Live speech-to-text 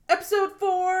Episode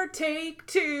 4, take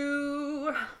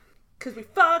 2. Because we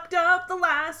fucked up the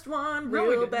last one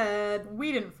real bad.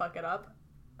 We didn't fuck it up.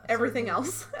 Everything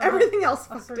else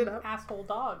fucked it up. Asshole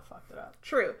dog fucked it up.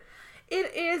 True.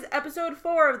 It is episode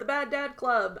 4 of the Bad Dad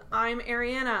Club. I'm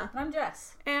Ariana. And I'm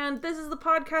Jess. And this is the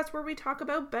podcast where we talk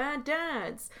about bad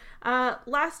dads.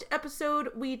 Last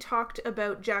episode, we talked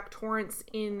about Jack Torrance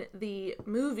in the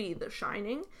movie The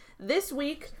Shining. This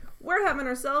week, we're having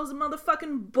ourselves a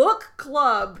motherfucking book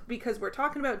club because we're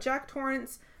talking about Jack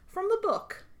Torrance from the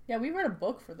book. Yeah, we read a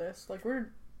book for this. Like,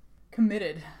 we're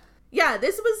committed. Yeah,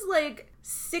 this was like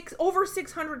over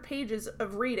 600 pages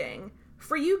of reading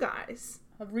for you guys.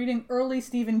 Of reading early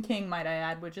Stephen King, might I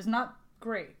add, which is not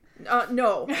great.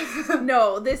 No.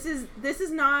 No, this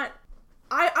is not...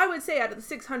 I would say out of the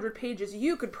 600 pages,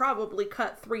 you could probably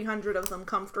cut 300 of them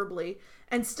comfortably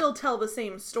and still tell the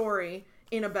same story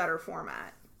in a better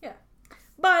format. Yeah.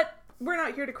 But we're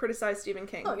not here to criticize Stephen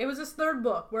King. Look, it was his third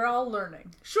book. We're all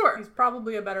learning. Sure. He's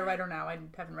probably a better writer now. I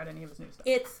haven't read any of his new stuff.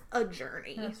 It's a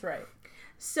journey. That's right.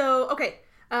 So, okay.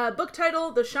 Book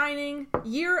title, The Shining.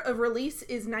 Year of release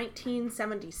is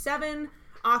 1977.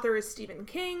 Author is Stephen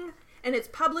King. And it's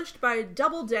published by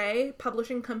Doubleday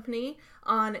Publishing Company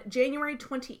on January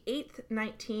 28th,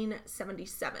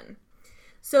 1977.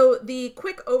 So the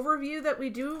quick overview that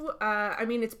we do,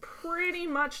 it's pretty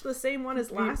much the same one as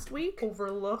last week.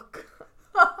 Overlook.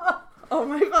 Oh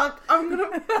my fuck. I'm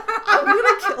gonna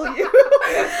kill you.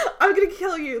 I'm gonna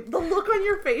kill you. The look on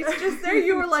your face just there,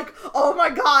 you were like, oh my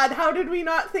god, how did we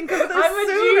not think of this sooner? I'm a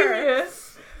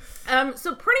genius.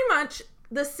 So pretty much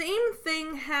the same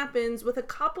thing happens with a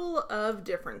couple of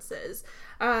differences.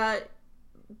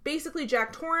 Basically,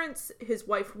 Jack Torrance, his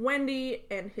wife Wendy,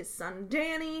 and his son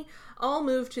Danny all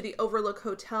move to the Overlook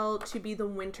Hotel to be the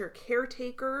winter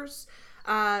caretakers.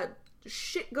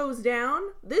 Shit goes down.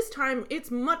 This time, it's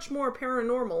much more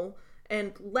paranormal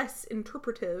and less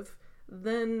interpretive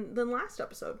than last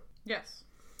episode. Yes.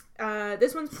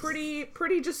 This one's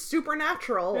pretty just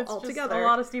supernatural it's altogether. Just a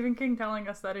lot of Stephen King telling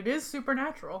us that it is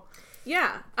supernatural.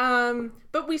 Yeah.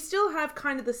 But we still have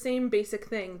kind of the same basic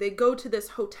thing. They go to this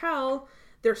hotel.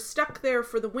 They're stuck there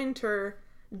for the winter.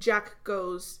 Jack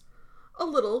goes a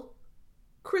little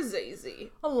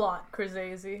crazy. A lot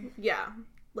crazy. Yeah.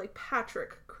 Like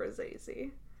Patrick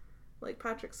crazy. Like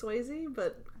Patrick Swayze,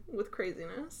 but with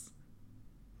craziness.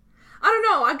 I don't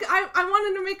know. I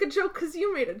wanted to make a joke because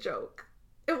you made a joke.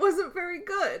 It wasn't very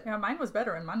good. Yeah, mine was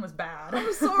better and mine was bad.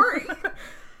 I'm sorry.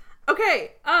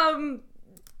 Okay. I want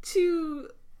to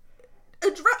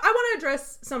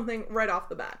address something right off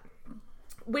the bat,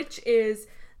 which is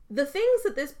the things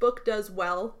that this book does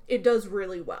well, it does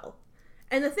really well.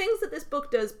 And the things that this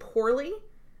book does poorly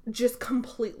just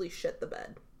completely shit the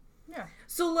bed. Yeah.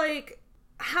 So, like,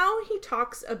 how he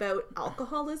talks about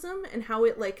alcoholism and how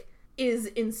it, like, is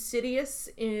insidious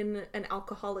in an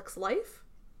alcoholic's life,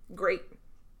 great.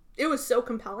 It was so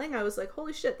compelling. I was like,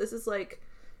 holy shit, this is, like,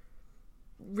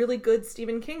 really good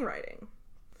Stephen King writing.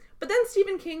 But then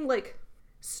Stephen King, like,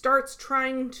 starts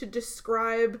trying to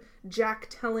describe Jack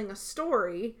telling a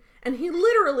story, and he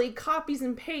literally copies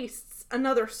and pastes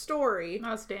another story.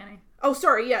 That's Danny. Oh,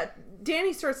 sorry, yeah.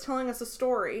 Danny starts telling us a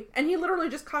story, and he literally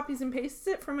just copies and pastes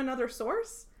it from another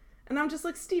source. And I'm just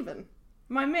like, Stephen,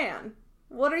 my man,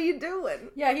 what are you doing?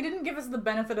 Yeah, he didn't give us the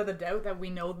benefit of the doubt that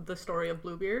we know the story of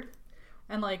Bluebeard.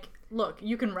 And, like, look,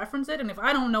 you can reference it, and if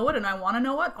I don't know it and I want to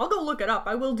know it, I'll go look it up.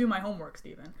 I will do my homework,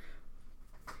 Stephen.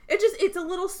 It's a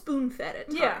little spoon-fed at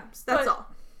times. Yeah, that's all.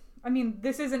 I mean,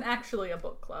 this isn't actually a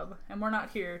book club, and we're not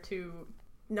here to...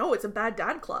 No, it's a Bad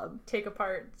Dad Club. Take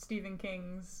apart Stephen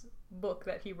King's book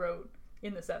that he wrote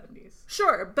in the 70s.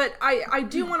 Sure, but I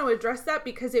do want to address that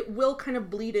because it will kind of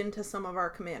bleed into some of our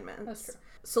commandments. That's true.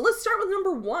 So let's start with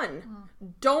number 1.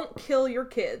 Don't kill your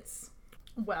kids.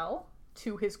 Well,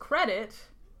 to his credit,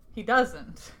 he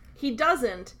doesn't. He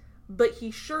doesn't, but he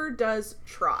sure does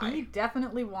try. He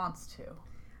definitely wants to.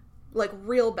 Like,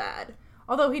 real bad.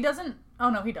 Although he doesn't... Oh,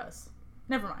 no, he does.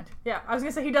 Never mind. Yeah, I was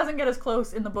going to say he doesn't get as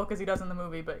close in the book as he does in the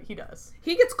movie, but he does.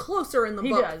 He gets closer in the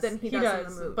book than he does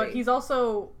in the movie. But he's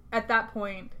also, at that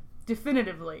point,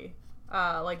 definitively,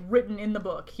 written in the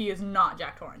book, he is not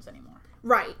Jack Torrance anymore.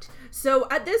 Right. So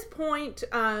at this point,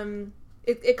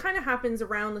 it kind of happens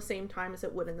around the same time as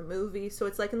it would in the movie. So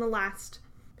it's like in the last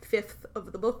fifth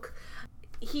of the book.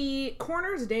 He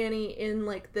corners Danny in,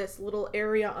 like, this little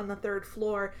area on the 3rd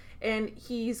floor, and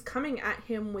he's coming at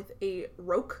him with a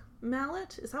roque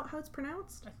mallet. Is that how it's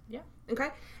pronounced? Yeah. Okay.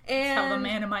 And that's how the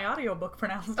man in my audiobook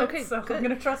pronounced it, okay, so good. I'm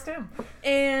going to trust him.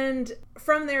 And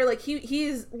from there, like,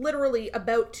 he's literally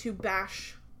about to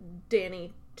bash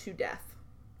Danny to death.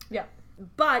 Yeah.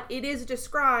 But it is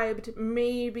described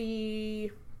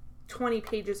maybe 20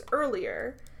 pages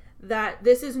earlier that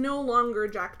this is no longer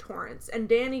Jack Torrance. And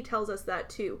Danny tells us that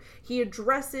too. He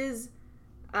addresses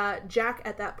Jack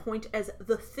at that point as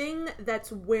the thing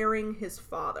that's wearing his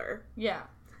father. Yeah.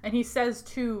 And he says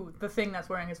to the thing that's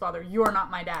wearing his father, "You're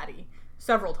not my daddy,"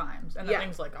 several times. And the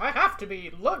thing's like, "I have to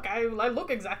be. Look, I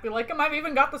look exactly like him. I've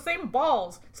even got the same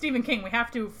balls." Stephen King, we have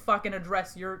to fucking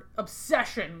address your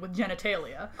obsession with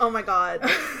genitalia. Oh my god.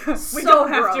 We don't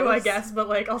have to, I guess, but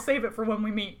like, I'll save it for when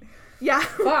we meet. Yeah.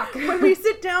 Fuck. When we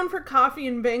sit down for coffee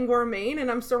in Bangor, Maine, and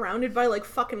I'm surrounded by like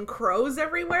fucking crows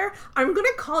everywhere, I'm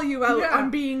gonna call you out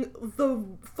on being the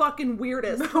fucking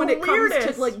weirdest when it comes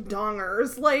to like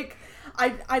dongers. Like,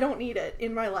 I don't need it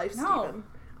in my life, Stephen.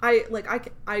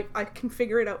 I can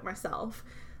figure it out myself.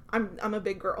 I'm a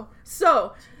big girl.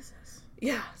 So, Jesus.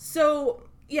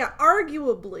 Yeah,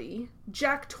 arguably,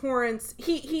 Jack Torrance,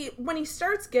 he when he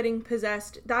starts getting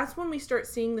possessed, that's when we start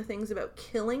seeing the things about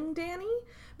killing Danny.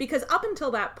 Because up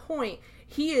until that point,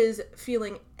 he is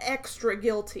feeling extra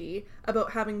guilty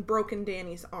about having broken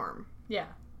Danny's arm. Yeah.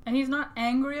 And he's not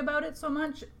angry about it so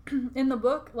much in the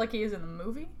book like he is in the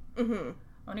movie. Mm-hmm.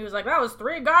 When he was like, "That was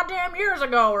 3 goddamn years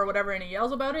ago," or whatever, and he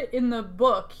yells about it. In the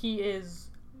book, he is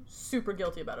super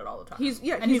guilty about it all the time. He's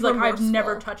like, "I've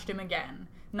never touched him again."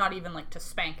 Not even like to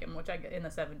spank him, which in the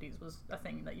 70s was a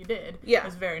thing that you did. Yeah. It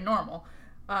was very normal.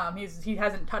 He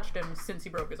hasn't touched him since he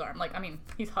broke his arm. Like, I mean,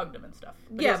 he's hugged him and stuff.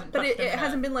 But it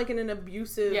hasn't been like in an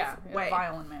abusive way. In a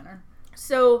violent manner.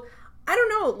 So, I don't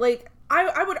know, like,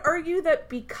 I would argue that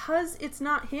because it's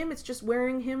not him, it's just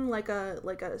wearing him like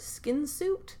a skin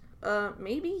suit,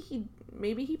 maybe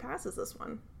he passes this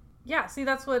one. Yeah, see,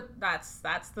 that's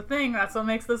the thing. That's what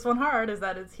makes this one hard, is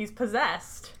that he's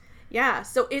possessed. Yeah,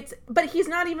 so but he's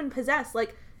not even possessed.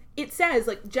 Like, it says,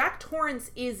 like, Jack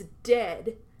Torrance is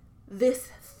dead.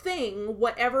 This thing,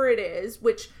 whatever it is,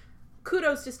 which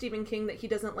kudos to Stephen King that he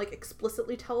doesn't, like,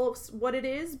 explicitly tell us what it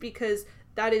is, because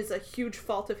that is a huge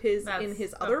fault of his in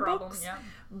his other books. Yeah.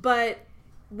 But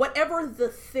whatever the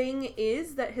thing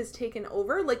is that has taken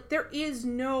over, like, there is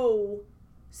no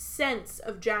sense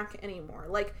of Jack anymore.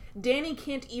 Like, Danny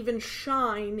can't even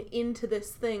shine into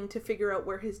this thing to figure out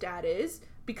where his dad is,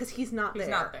 because he's not there.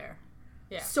 He's not there.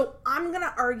 Yeah. So I'm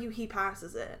gonna argue he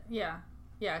passes it. Yeah.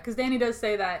 Yeah, because Danny does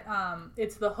say that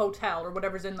it's the hotel, or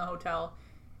whatever's in the hotel,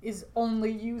 is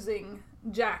only using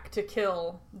Jack to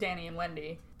kill Danny and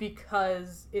Wendy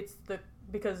because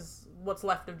what's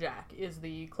left of Jack is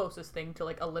the closest thing to,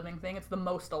 like, a living thing. It's the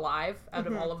most alive out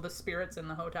of all of the spirits in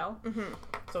the hotel. Mm-hmm.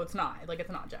 So it's not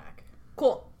Jack.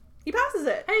 Cool. He passes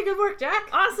it. Hey, good work, Jack.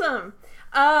 Awesome.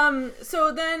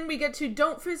 So then we get to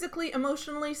don't physically,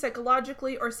 emotionally,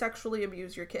 psychologically, or sexually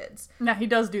abuse your kids. Now, he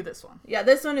does do this one. Yeah,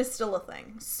 this one is still a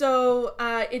thing. So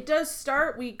it does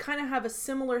start, we kind of have a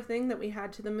similar thing that we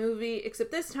had to the movie,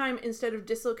 except this time, instead of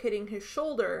dislocating his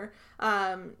shoulder,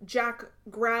 Jack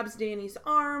grabs Danny's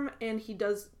arm, and he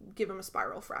does give him a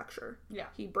spiral fracture. Yeah.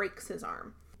 He breaks his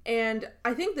arm. And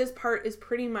I think this part is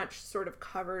pretty much sort of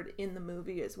covered in the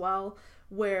movie as well,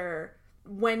 where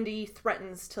Wendy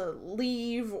threatens to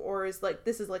leave, or is like,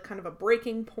 this is like kind of a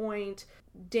breaking point.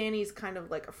 Danny's kind of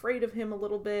like afraid of him a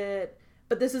little bit,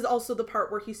 but this is also the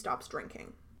part where he stops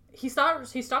drinking. He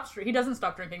doesn't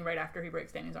stop drinking right after he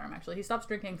breaks Danny's arm, actually. He stops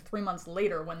drinking 3 months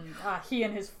later when he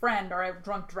and his friend are out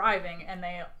drunk driving, and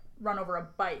they run over a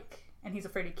bike, and he's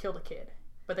afraid he killed a kid,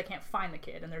 but they can't find the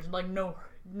kid, and there's like no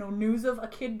news of a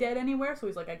kid dead anywhere, so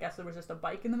he's like, I guess there was just a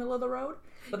bike in the middle of the road.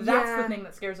 But that's the thing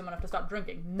that scares him enough to stop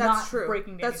drinking. That's true.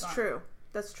 Breaking Danny's arm.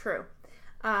 That's true.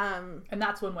 And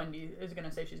that's when Wendy is going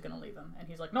to say she's going to leave him. And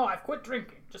he's like, "No, I've quit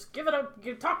drinking. Just give it up.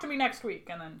 Talk to me next week."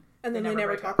 And then they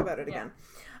never talk about it again.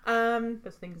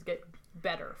 Because things get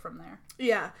better from there.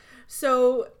 Yeah.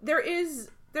 So there is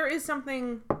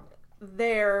something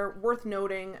there worth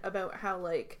noting about how,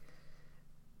 like,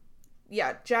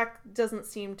 yeah, Jack doesn't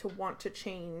seem to want to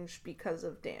change because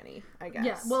of Danny, I guess.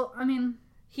 Yeah, well, I mean,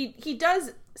 he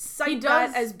does cite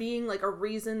that as being like a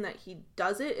reason that he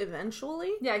does it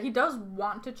eventually. Yeah, he does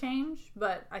want to change,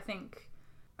 but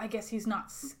I guess he's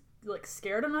not like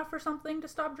scared enough or something to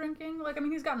stop drinking. Like, I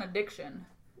mean, he's got an addiction.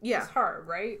 Yeah. It's hard,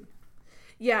 right?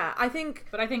 Yeah, I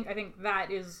think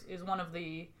that is one of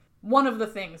the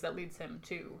things that leads him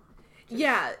to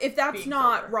yeah, if that's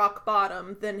not sober. Rock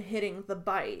bottom, then hitting the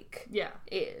bike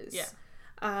is. Yeah.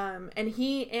 And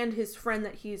he and his friend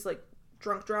that he's like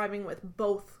drunk driving with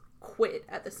both quit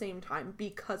at the same time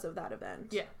because of that event.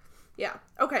 Yeah. Yeah.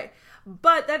 Okay.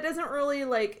 But that doesn't really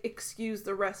like excuse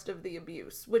the rest of the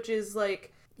abuse, which is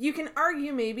like, you can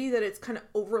argue maybe that it's kind of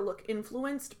overlook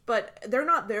influenced, but they're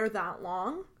not there that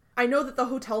long. I know that the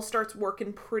hotel starts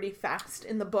working pretty fast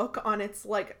in the book on its,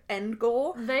 like, end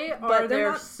goal. They are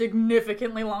there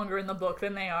significantly longer in the book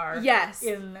than they are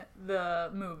in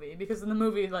the movie. Because in the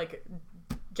movie, like,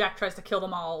 Jack tries to kill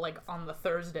them all, like, on the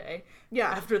Thursday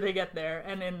after they get there.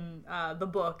 And in the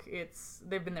book,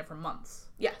 they've been there for months.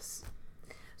 Yes.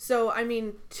 So, I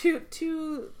mean,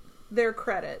 to their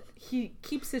credit, he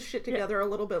keeps his shit together a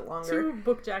little bit longer. To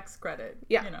Book Jack's credit,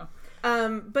 you know.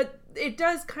 But it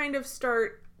does kind of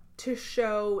start to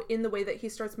show in the way that he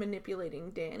starts manipulating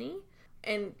Danny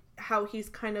and how he's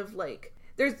kind of like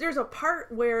there's a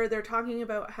part where they're talking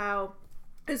about how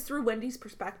it's through Wendy's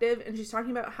perspective, and she's talking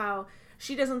about how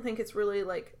she doesn't think it's really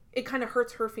like it kind of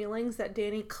hurts her feelings that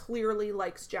Danny clearly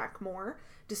likes Jack more,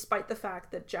 despite the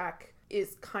fact that Jack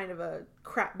is kind of a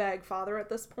crapbag father at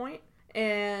this point.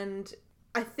 And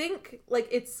I think like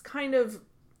it's kind of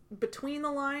between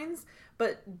the lines,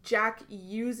 but Jack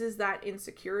uses that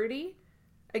insecurity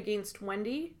against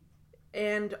Wendy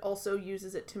and also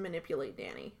uses it to manipulate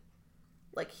Danny.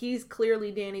 Like, he's clearly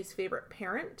Danny's favorite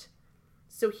parent,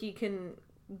 so he can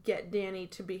get Danny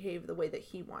to behave the way that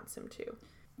he wants him to.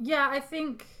 Yeah, I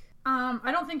think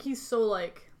I don't think he's so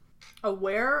like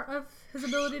aware of his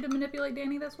ability to manipulate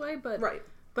Danny this way,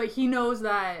 but he knows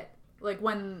that like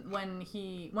when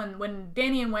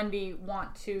Danny and Wendy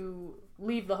want to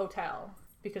leave the hotel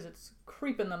because it's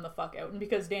creeping them the fuck out, and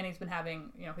because Danny's been having,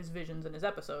 you know, his visions in his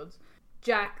episodes,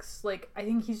 Jack's like, I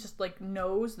think he's just like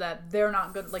knows that they're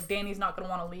not good, like Danny's not gonna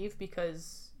want to leave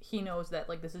because he knows that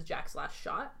like this is Jack's last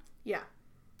shot. Yeah.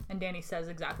 And Danny says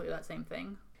exactly that same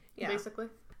thing. Yeah. Basically.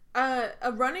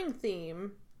 A running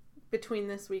theme between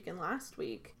this week and last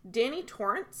week, Danny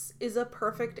Torrance is a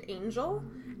perfect angel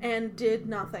and did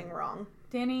nothing wrong.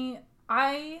 Danny,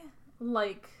 I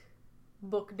like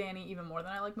book Danny even more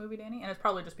than I like movie Danny, and it's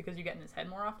probably just because you get in his head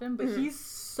more often, but he's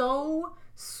so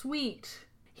sweet.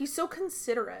 He's so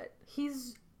considerate.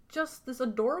 He's just this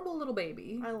adorable little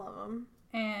baby. I love him.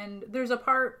 And there's a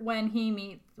part when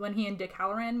he and Dick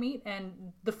Halloran meet,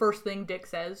 and the first thing Dick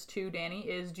says to Danny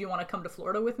is, "Do you want to come to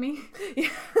Florida with me?" Yeah.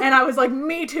 And I was like,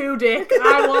 "Me too, Dick.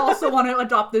 I will also want to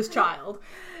adopt this child."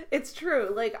 It's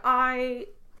true. Like, I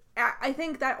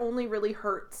think that only really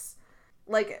hurts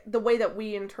like the way that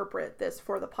we interpret this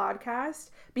for the podcast,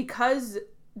 because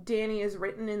Danny is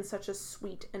written in such a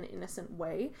sweet and innocent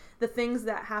way. The things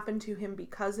that happen to him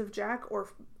because of Jack,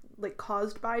 or like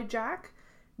caused by Jack,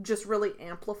 just really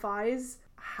amplifies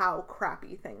how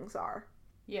crappy things are.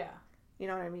 Yeah. You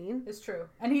know what I mean? It's true.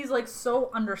 And he's like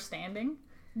so understanding,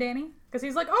 Danny, because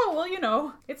he's like, oh, well, you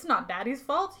know, it's not Daddy's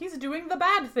fault. He's doing the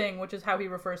bad thing, which is how he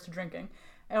refers to drinking.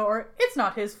 Or, it's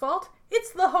not his fault.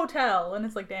 It's the hotel. And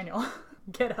it's like, Daniel,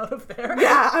 get out of there.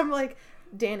 Yeah, I'm like,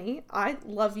 Danny, I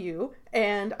love you,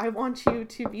 and I want you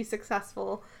to be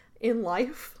successful in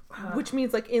life, which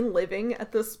means like in living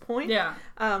at this point. Yeah.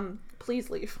 Please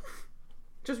leave.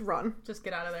 Just run. Just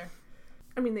get out of there.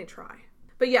 I mean, they try.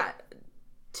 But yeah,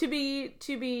 to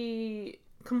be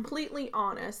completely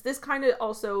honest, this kind of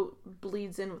also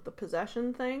bleeds in with the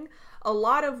possession thing. A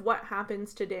lot of what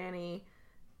happens to Danny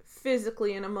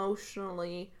physically and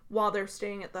emotionally while they're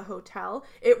staying at the hotel,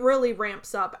 it really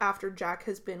ramps up after Jack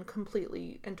has been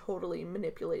completely and totally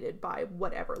manipulated by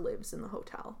whatever lives in the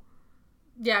hotel.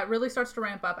 Yeah, it really starts to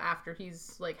ramp up after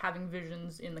he's like having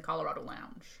visions in the Colorado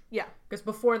Lounge. Yeah. Because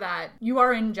before that, you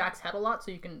are in Jack's head a lot,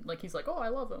 so you can, like, he's like, oh, I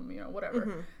love him, you know, whatever.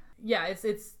 Mm-hmm. Yeah,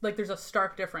 it's like there's a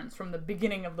stark difference from the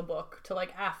beginning of the book to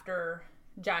like after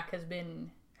Jack has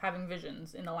been having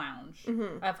visions in the lounge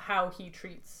of how he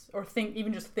treats or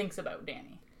even just thinks about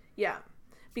Danny. Yeah.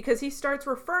 Because he starts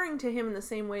referring to him in the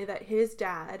same way that his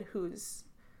dad, who's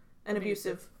an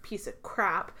abusive piece of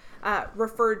crap,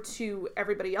 referred to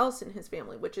everybody else in his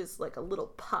family, which is like a little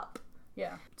pup.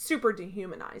 Yeah. Super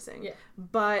dehumanizing. Yeah.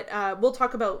 But we'll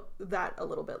talk about that a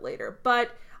little bit later.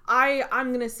 But I'm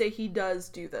going to say he does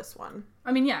do this one.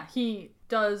 I mean, yeah, he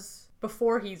does.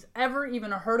 Before he's ever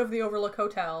even heard of the Overlook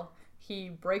Hotel, he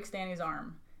breaks Danny's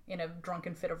arm in a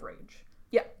drunken fit of rage.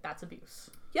 Yep. That's abuse.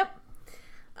 Yep.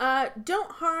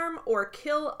 Don't harm or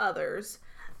kill others.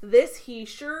 This he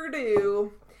sure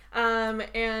do.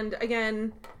 And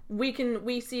again,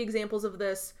 we see examples of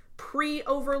this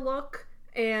pre-Overlook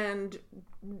and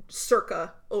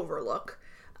circa Overlook.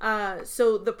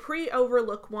 So the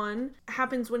pre-Overlook one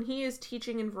happens when he is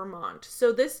teaching in Vermont.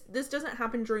 So this doesn't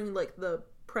happen during like the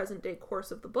present day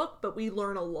course of the book, but we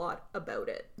learn a lot about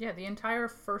it. Yeah, the entire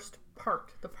first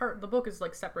part, the book is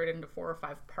like separated into 4 or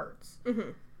 5 parts.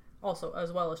 Mm-hmm. Also,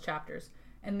 as well as chapters.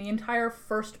 And the entire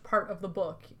first part of the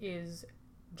book is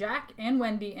Jack and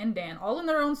Wendy and Dan, all in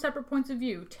their own separate points of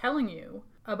view, telling you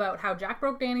about how Jack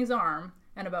broke Danny's arm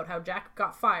and about how Jack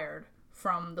got fired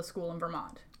from the school in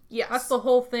Vermont. Yes. That's the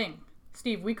whole thing.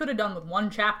 Steve, we could have done with one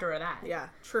chapter of that. Yeah,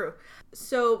 true.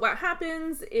 So what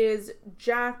happens is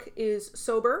Jack is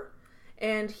sober,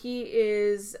 and he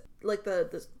is like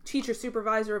the teacher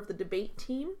supervisor of the debate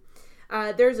team.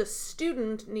 There's a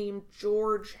student named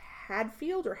George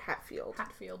Hatfield.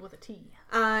 Hatfield with a T.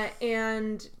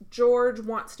 And George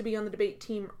wants to be on the debate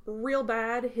team real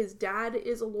bad. His dad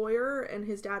is a lawyer, and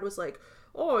his dad was like,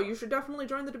 oh, you should definitely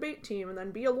join the debate team and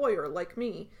then be a lawyer like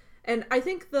me. And I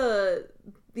think the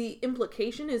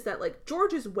implication is that, like,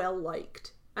 George is well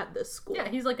liked at this school. Yeah,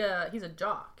 he's a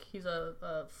jock. He's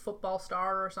a football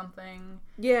star or something.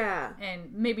 Yeah.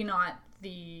 And maybe not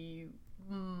the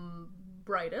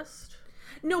brightest.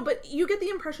 No, but you get the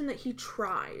impression that he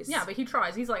tries. Yeah, but he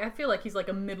tries. I feel like he's like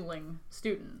a middling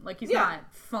student. Like, he's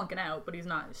not flunking out, but he's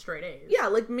not straight A's. Yeah,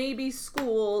 like maybe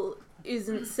school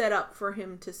isn't set up for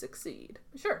him to succeed.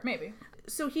 Sure, maybe.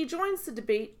 So he joins the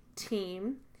debate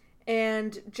team,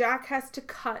 and Jack has to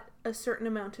cut a certain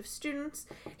amount of students.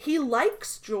 He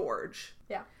likes George.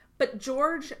 Yeah. But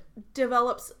George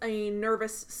develops a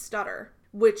nervous stutter,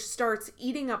 which starts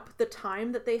eating up the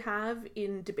time that they have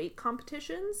in debate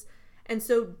competitions. And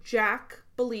so Jack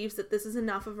believes that this is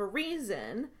enough of a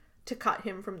reason to cut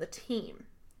him from the team.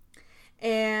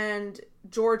 And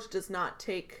George does not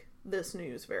take this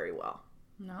news very well.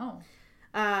 No.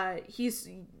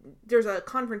 There's a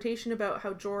confrontation about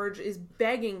how George is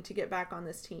begging to get back on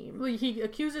this team. Well, he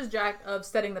accuses Jack of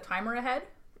setting the timer ahead.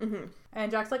 Mm-hmm.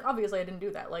 And Jack's like, obviously I didn't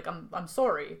do that. Like, I'm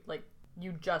sorry. Like,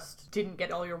 you just didn't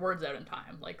get all your words out in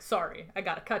time. Like, sorry, I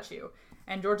gotta cut you.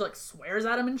 And George, like, swears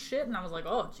at him and shit. And I was like,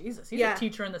 oh, Jesus, he's a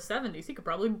teacher in the 70s. He could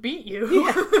probably beat you.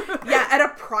 Yeah, at a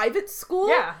private school?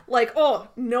 Yeah. Like, oh,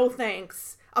 no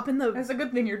thanks. Up in the... It's a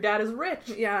good thing your dad is rich.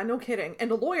 Yeah, no kidding.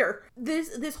 And a lawyer.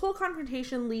 This whole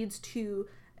confrontation leads to,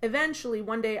 eventually,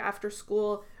 one day after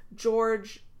school,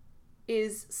 George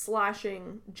is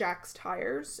slashing Jack's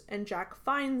tires. And Jack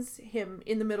finds him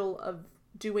in the middle of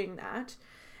doing that.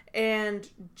 And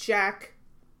Jack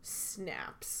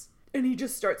snaps. And he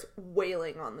just starts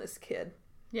wailing on this kid.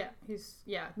 Yeah, this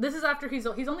is after he's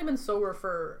only been sober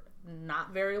for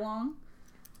not very long.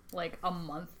 Like a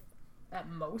month at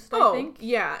most, I think.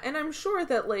 Yeah, and I'm sure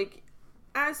that, like,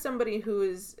 as somebody who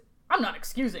is... I'm not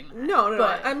excusing that. No.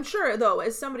 I'm sure, though,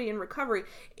 as somebody in recovery,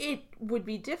 it would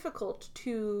be difficult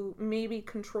to maybe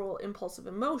control impulsive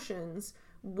emotions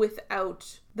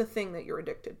without the thing that you're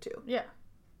addicted to. Yeah.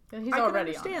 And he's I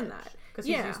already can understand on that. Because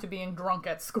he's used to being drunk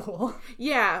at school.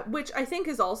 Yeah, which I think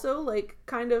is also, like,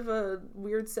 kind of a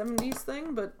weird 70s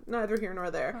thing, but neither here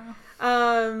nor there.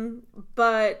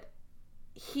 But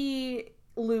he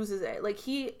loses it. Like,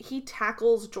 he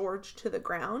tackles George to the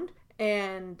ground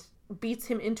and beats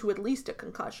him into at least a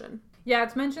concussion. Yeah,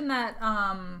 it's mentioned that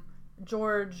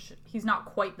George, he's not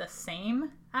quite the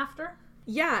same after.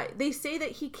 Yeah, they say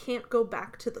that he can't go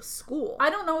back to the school.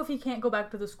 I don't know if he can't go back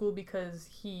to the school because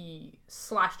he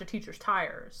slashed a teacher's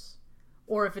tires,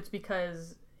 or if it's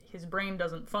because his brain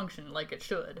doesn't function like it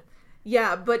should.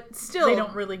 Yeah, but still... They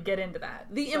don't really get into that.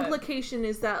 The implication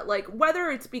is that, like, whether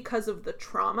it's because of the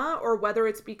trauma or whether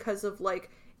it's because of,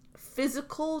 like,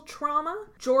 physical trauma,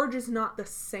 George is not the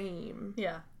same.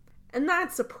 Yeah. And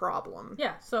that's a problem.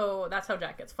 Yeah, so that's how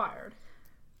Jack gets fired.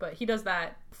 But he does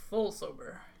that full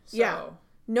sober. So. Yeah.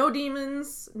 No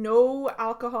demons, no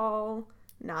alcohol,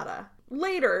 nada.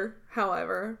 Later,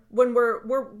 however, when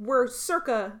we're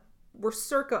circa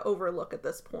Overlook at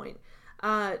this point,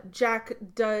 Jack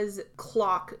does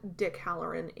clock Dick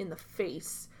Halloran in the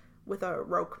face with a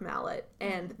roque mallet,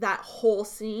 and that whole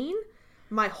scene,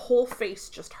 my whole face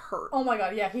just hurt. Oh my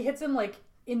god, yeah, he hits him like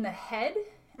in the head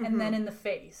and then in the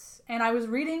face. And I was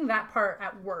reading that part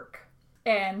at work.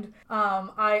 And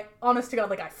I, honest to God,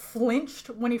 like, I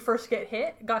flinched when he first got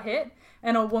hit,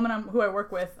 and a woman who I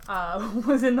work with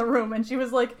was in the room, and she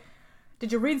was like,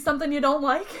 did you read something you don't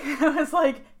like? And I was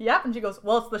like, yep. And she goes,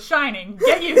 well, it's The Shining.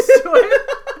 Get used to it.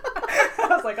 I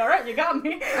was like, all right, you got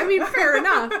me. I mean, fair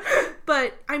enough.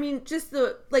 But, I mean, just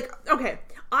okay,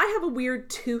 I have a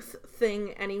weird tooth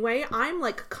thing anyway. I'm,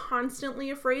 like, constantly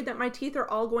afraid that my teeth are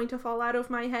all going to fall out of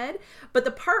my head. But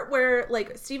the part where,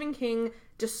 like, Stephen King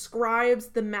describes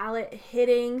the mallet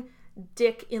hitting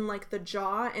Dick in, like, the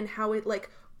jaw and how it, like,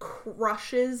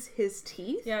 crushes his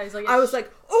teeth. Yeah, he's like... I was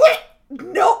like, oh,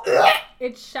 no!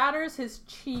 It shatters his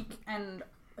cheek and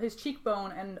his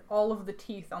cheekbone and all of the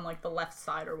teeth on, like, the left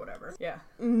side or whatever. Yeah.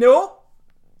 Nope.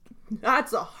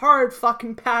 That's a hard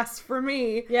fucking pass for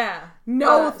me. Yeah.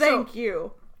 No, thank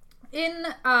you. In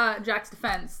Jack's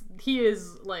defense, he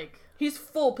is, like... He's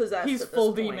full possessed. He's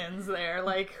full demons there.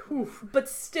 Like, oof. But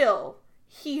still,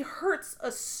 he hurts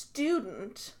a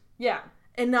student. Yeah.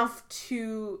 enough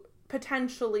to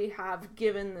potentially have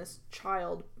given this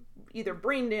child either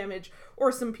brain damage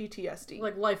or some PTSD.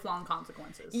 Like lifelong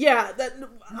consequences. Yeah, that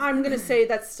I'm going to say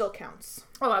that still counts.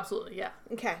 Oh, absolutely, yeah.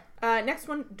 Okay. Next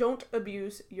one, don't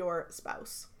abuse your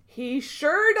spouse. He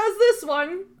sure does this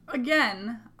one.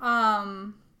 Again,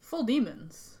 full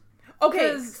demons.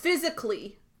 Okay,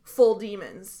 physically full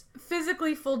demons.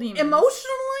 Physically full demons.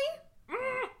 Emotionally,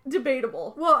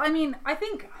 debatable. Well, I mean, I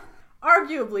think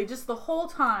arguably just the whole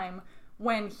time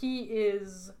when he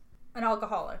is an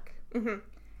alcoholic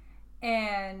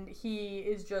and he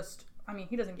is just, I mean,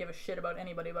 he doesn't give a shit about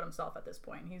anybody but himself at this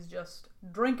point. He's just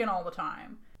drinking all the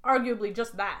time. Arguably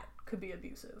just that could be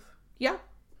abusive. Yeah.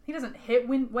 He doesn't hit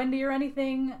Wendy or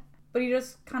anything, but he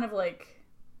just kind of like,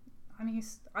 I mean,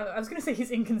 I was going to say he's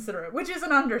inconsiderate, which is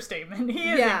an understatement. He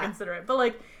is inconsiderate, but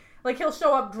like he'll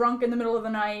show up drunk in the middle of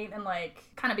the night and like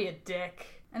kind of be a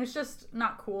dick, and it's just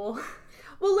not cool.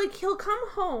 Well, like he'll come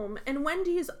home and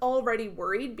Wendy's already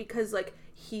worried because like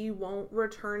he won't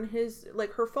return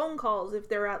her phone calls if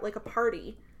they're at like a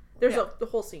party. There's the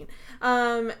whole scene.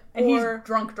 And he's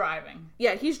drunk driving.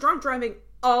 Yeah, he's drunk driving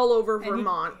all over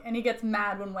Vermont. And he gets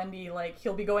mad when Wendy, like,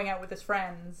 he'll be going out with his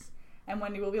friends and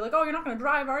Wendy will be like, oh, you're not going to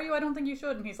drive, are you? I don't think you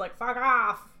should. And he's like, fuck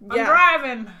off. I'm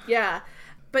driving. Yeah.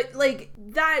 But, like,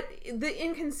 the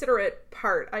inconsiderate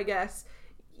part, I guess,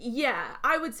 yeah,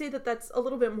 I would say that that's a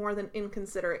little bit more than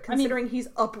inconsiderate, considering he's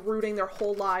uprooting their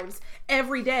whole lives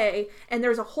every day, and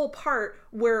there's a whole part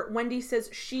where Wendy says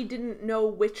she didn't know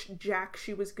which Jack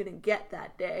she was going to get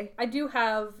that day. I do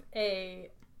have a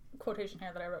quotation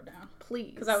here that I wrote down.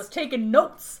 Please. Because I was taking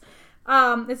notes.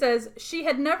 It says, she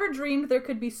had never dreamed there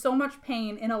could be so much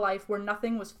pain in a life where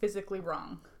nothing was physically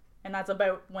wrong. And that's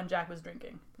about when Jack was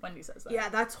drinking. Wendy says that. Yeah,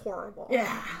 that's horrible.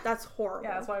 Yeah. That's horrible.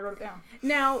 Yeah, that's why I wrote it down.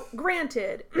 Now,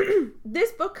 granted,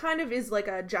 this book kind of is like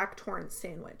a Jack Torrance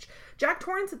sandwich. Jack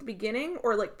Torrance at the beginning,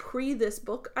 or like pre this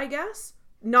book, I guess,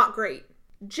 not great.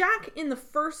 Jack in the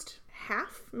first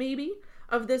half, maybe,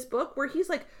 of this book, where he's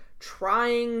like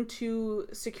trying to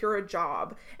secure a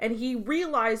job, and he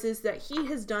realizes that he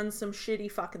has done some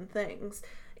shitty fucking things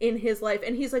in his life,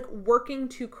 and he's like working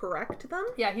to correct them.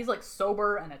 Yeah, he's like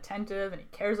sober and attentive, and he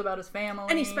cares about his family.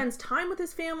 And he spends time with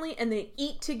his family, and they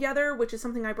eat together, which is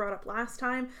something I brought up last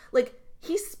time. Like,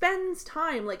 he spends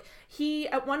time. Like, he,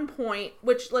 at one point,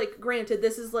 which, like, granted,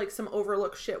 this is like some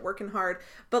overlooked shit working hard,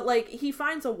 but like, he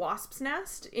finds a wasp's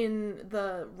nest in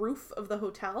the roof of the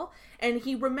hotel, and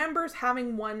he remembers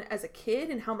having one as a kid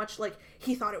and how much, like,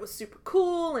 he thought it was super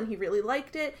cool, and he really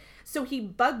liked it. So he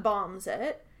bug bombs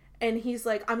it. And he's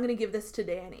like, I'm going to give this to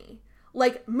Danny.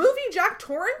 Like, movie Jack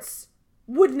Torrance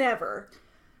would never.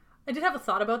 I did have a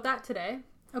thought about that today.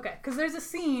 Okay, because there's a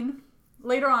scene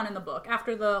later on in the book,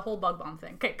 after the whole bug bomb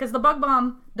thing. Okay, because the bug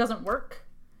bomb doesn't work.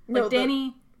 Like,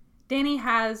 no, Danny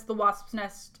has the wasp's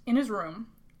nest in his room,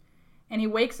 and he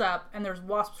wakes up, and there's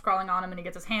wasps crawling on him, and he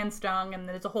gets his hand stung, and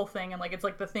it's a whole thing, and, like, it's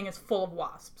like the thing is full of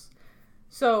wasps.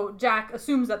 So Jack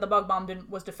assumes that the bug bomb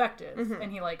was defective,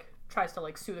 and he, like, tries to,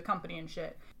 like, sue the company and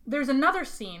shit. There's another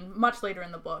scene, much later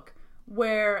in the book,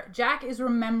 where Jack is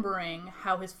remembering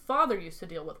how his father used to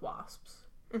deal with wasps.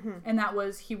 And that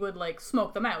was, he would, like,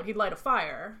 smoke them out. He'd light a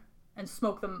fire and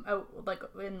smoke them out, like,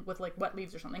 with, like, wet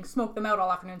leaves or something. Smoke them out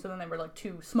all afternoon, so then they were, like,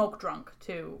 too smoke drunk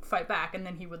to fight back, and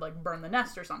then he would, like, burn the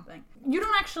nest or something. You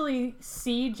don't actually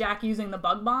see Jack using the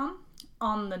bug bomb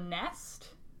on the nest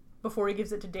before he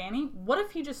gives it to Danny. What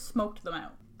if he just smoked them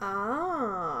out?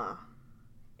 Ah.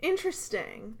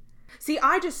 Interesting. See,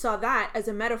 I just saw that as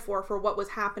a metaphor for what was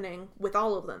happening with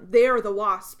all of them. They are the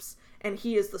wasps, and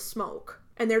he is the smoke.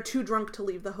 And they're too drunk to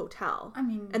leave the hotel. I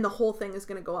mean... And the whole thing is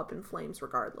going to go up in flames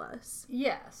regardless.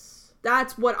 Yes.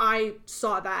 That's what I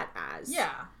saw that as.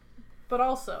 Yeah. But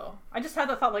also, I just had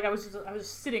that thought, like, I was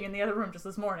sitting in the other room just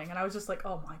this morning, and I was just like,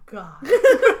 oh my god.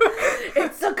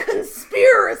 It's a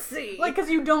conspiracy! Like, because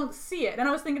you don't see it. And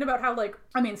I was thinking about how, like,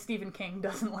 I mean, Stephen King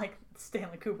doesn't like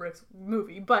Stanley Kubrick's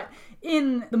movie, but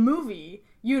in the movie,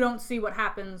 you don't see what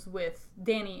happens with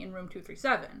Danny in room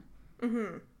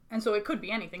 237. And so it could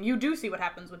be anything. You do see what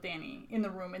happens with Danny in the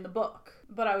room in the book.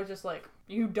 But I was just like,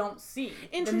 you don't see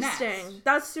Interesting. The nest.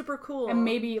 That's super cool. And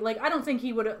maybe, like, I don't think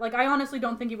he would have, like, I honestly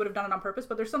don't think he would have done it on purpose,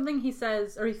 but there's something he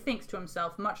says, or he thinks to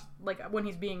himself, much, like, when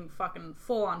he's being fucking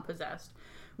full-on possessed,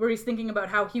 where he's thinking about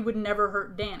how he would never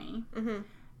hurt Danny.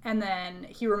 And then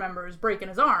he remembers breaking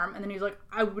his arm, and then he's like,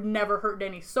 I would never hurt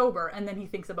Danny sober, and then he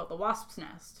thinks about the wasp's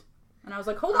nest. And I was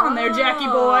like, hold on there, Jackie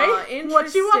boy.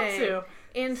 What you up to?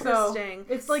 Interesting.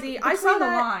 So it's like, see, I saw the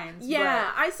lines.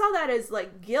 Yeah, but I saw that as,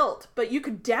 like, guilt, but you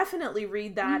could definitely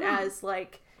read that as,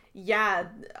 like, yeah,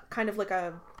 kind of like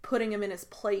a putting him in his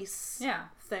place Yeah.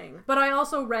 thing. But I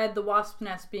also read the wasp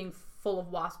nest being full of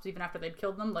wasps even after they'd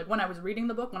killed them. Like, when I was reading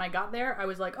the book, when I got there, I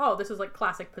was like, oh, this is like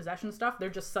classic possession stuff. They're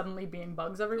just suddenly being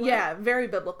bugs everywhere. Yeah, very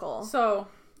biblical. So,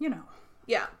 you know.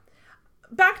 Yeah.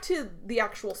 Back to the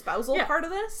actual spousal part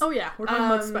of this. Oh yeah, we're talking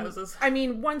about spouses. I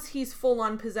mean, once he's full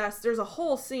on possessed, there's a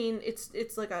whole scene.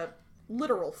 It's like a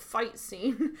literal fight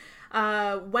scene.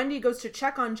 Wendy goes to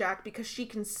check on Jack because she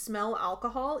can smell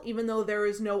alcohol, even though there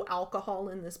is no alcohol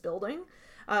in this building.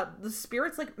 The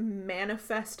spirits like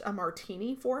manifest a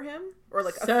martini for him, or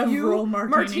like a few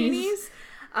martinis.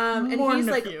 And he's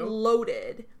like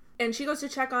loaded. And she goes to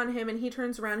check on him, and he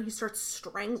turns around and he starts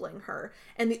strangling her.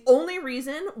 And the only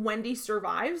reason Wendy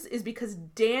survives is because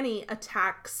Danny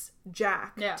attacks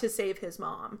Jack to save his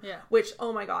mom. Yeah. Which,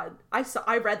 oh my god,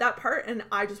 I read that part and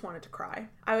I just wanted to cry.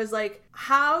 I was like,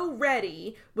 how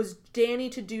ready was Danny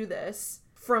to do this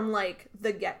from like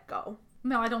the get-go?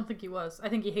 No, I don't think he was. I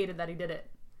think he hated that he did it.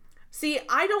 See,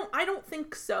 I don't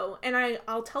think so, and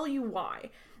I'll tell you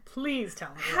why. Please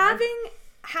tell me.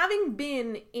 Having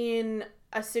been in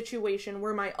a situation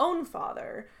where my own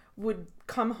father would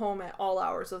come home at all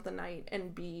hours of the night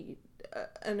and be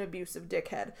an abusive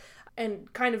dickhead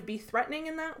and kind of be threatening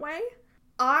in that way,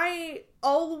 I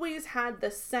always had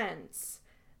the sense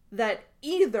that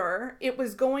either it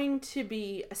was going to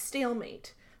be a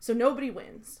stalemate, so nobody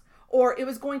wins, or it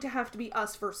was going to have to be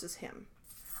us versus him.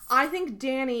 I think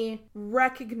Danny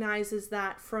recognizes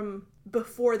that from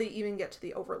before they even get to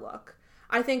the Overlook.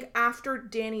 I think after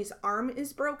Danny's arm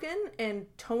is broken and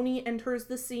Tony enters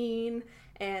the scene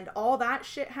and all that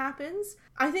shit happens,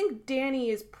 I think Danny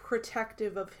is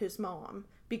protective of his mom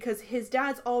because his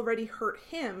dad's already hurt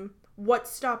him. What's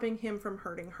stopping him from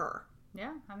hurting her?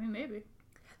 Yeah, I mean, maybe.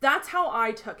 That's how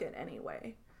I took it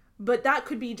anyway. But that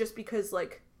could be just because,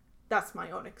 like, that's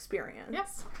my own experience.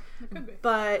 Yes, it could be.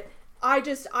 But I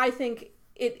think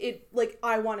it like,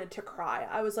 I wanted to cry.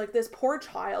 I was like, this poor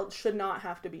child should not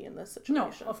have to be in this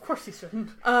situation. No, of course he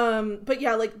shouldn't. But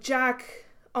yeah, like, Jack,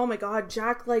 oh my god,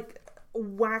 Jack, like,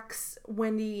 whacks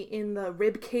Wendy in the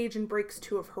rib cage and breaks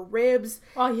 2 of her ribs.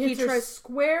 Oh, he hits her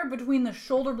square between the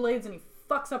shoulder blades and he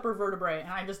fucks up her vertebrae, and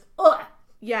I just, ugh!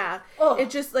 Yeah. Ugh. It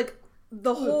just, like,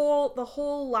 the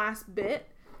whole last bit,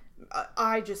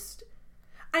 I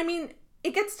mean,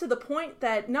 it gets to the point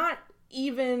that not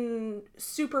even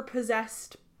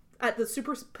at the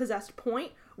super possessed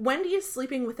point, Wendy is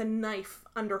sleeping with a knife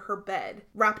under her bed,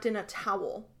 wrapped in a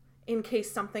towel, in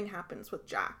case something happens with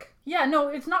Jack. Yeah, no,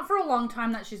 it's not for a long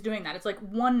time that she's doing that. It's like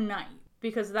one night.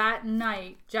 Because that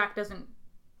night,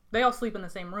 they all sleep in the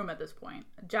same room at this point.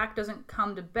 Jack doesn't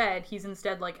come to bed. He's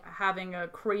instead, like, having a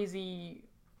crazy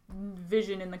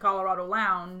vision in the Colorado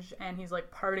Lounge, and he's, like,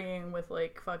 partying with,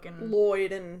 like, fucking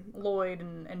Lloyd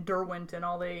and Derwent and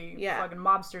all the fucking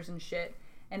mobsters and shit.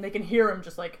 And they can hear him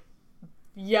just, like,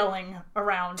 yelling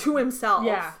around to himself.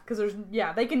 Yeah, because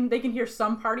they can hear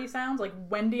some party sounds. Like,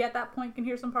 Wendy at that point can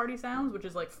hear some party sounds, which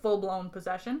is, like, full-blown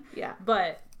possession. Yeah.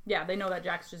 But yeah, they know that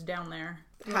Jack's just down there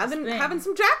having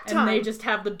some Jack time, and they just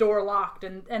have the door locked,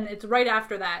 and it's right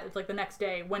after that. It's like the next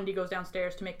day, Wendy goes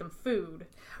downstairs to make them food,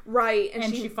 right?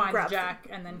 And she finds Jack,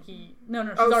 and then she's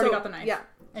already got the knife. Yeah,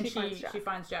 and she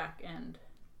finds Jack, and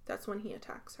that's when he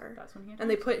attacks her. And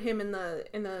they put him in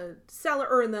the cellar,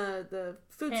 or in the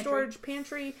food storage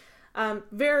pantry.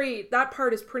 That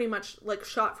part is pretty much like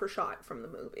shot for shot from the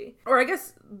movie, or I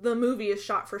guess the movie is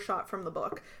shot for shot from the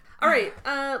book. All right,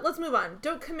 let's move on.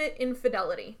 Don't commit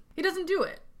infidelity. He doesn't do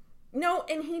it. No,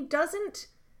 and he doesn't.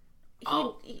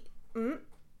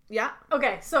 Yeah.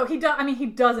 Okay, so he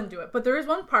doesn't do it, but there is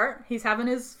one part. He's having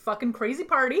his fucking crazy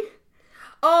party.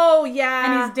 Oh yeah.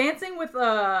 And he's dancing with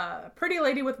a pretty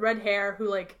lady with red hair who,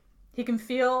 like, he can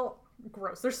feel.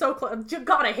 Gross. They're so close.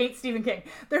 God, I hate Stephen King.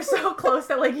 They're so close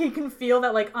that, like, he can feel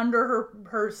that, like, under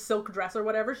her silk dress or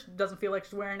whatever, she doesn't feel like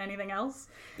she's wearing anything else.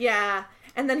 Yeah.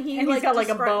 And then he's got, like,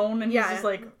 a bone, and he's just,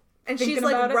 like, and she's,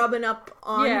 like, rubbing up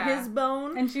on his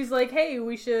bone. And she's like, hey,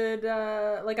 we should,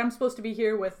 like, I'm supposed to be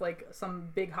here with, like, some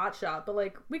big hotshot, but,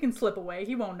 like, we can slip away.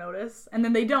 He won't notice. And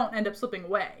then they don't end up slipping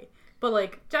away. But,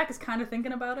 like, Jack is kind of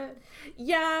thinking about it.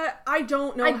 Yeah, I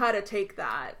don't know how to take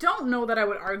that. Don't know that I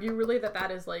would argue, really,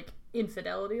 that is, like,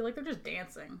 infidelity. Like, they're just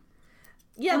dancing.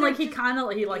 Yeah, and, like, he's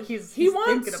wants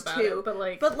thinking about to,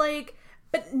 it,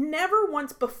 but never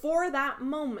once before that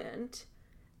moment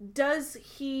does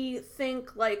he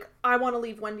think, like, I want to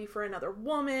leave Wendy for another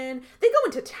woman. They go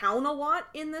into town a lot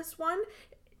in this one.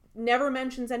 Never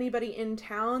mentions anybody in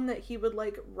town that he would,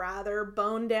 like, rather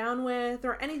bone down with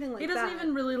or anything like that. He doesn't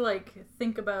even really, like,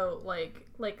 think about, like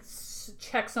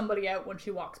check somebody out when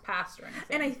she walks past or anything.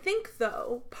 And I think,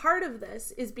 though, part of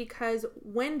this is because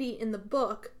Wendy in the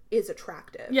book is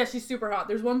attractive. Yeah, she's super hot.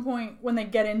 There's one point when they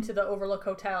get into the Overlook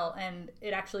Hotel, and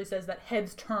it actually says that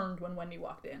heads turned when Wendy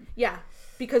walked in. Yeah,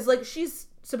 because, like, she's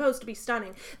supposed to be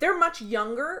stunning. They're much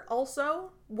younger,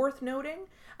 also, worth noting.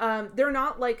 They're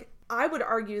not, like, I would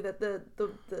argue that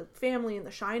the family in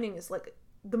The Shining is, like,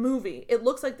 the movie. It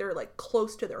looks like they're, like,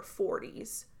 close to their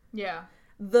 40s. Yeah.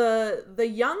 The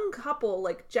young couple,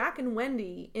 like, Jack and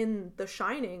Wendy in The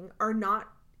Shining, are not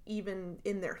even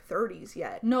in their 30s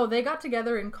yet. No, they got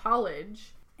together in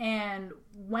college, and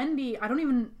Wendy,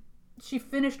 she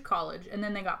finished college, and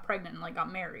then they got pregnant and, like,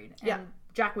 got married. And yeah.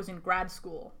 Jack was in grad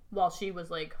school while she was,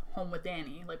 like, home with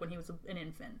Danny, like, when he was an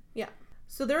infant. Yeah.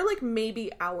 So they're, like,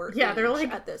 maybe our age they're,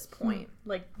 like, at this point.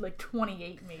 Like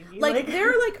 28, maybe. Like,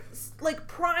 they're, like,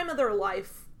 prime of their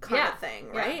life kind of thing,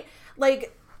 right? Yeah.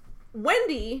 Like,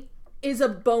 Wendy is a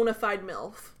bona fide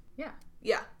MILF. Yeah.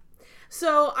 Yeah.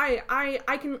 So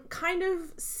I can kind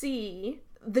of see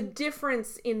the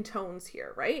difference in tones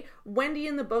here, right? Wendy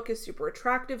in the book is super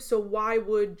attractive, so why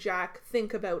would Jack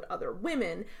think about other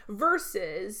women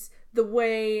versus the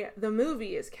way the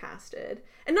movie is casted?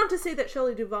 And not to say that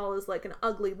Shelley Duvall is, like, an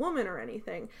ugly woman or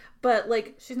anything, but,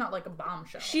 like, she's not like a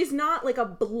bombshell. She's not like a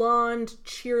blonde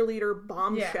cheerleader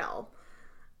bombshell.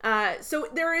 Yeah. So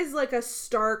there is, like, a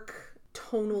stark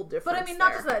tonal difference. But I mean,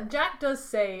 not just that. Jack does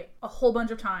say a whole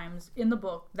bunch of times in the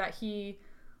book that he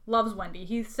loves Wendy.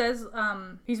 He says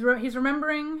he's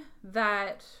remembering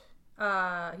that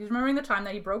he's remembering the time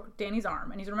that he broke Danny's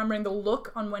arm, and he's remembering the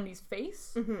look on Wendy's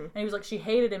face. Mm-hmm. And he was like, she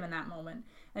hated him in that moment.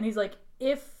 And he's like,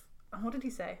 what did he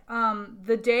say?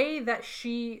 The day that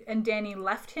she and Danny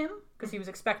left him, because he was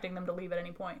expecting them to leave at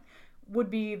any point, would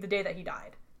be the day that he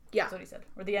died. Yeah. That's what he said.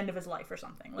 Or the end of his life or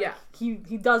something. Like, yeah.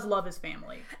 He does love his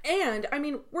family. And, I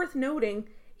mean, worth noting,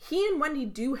 he and Wendy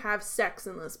do have sex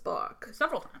in this book.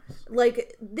 Several times.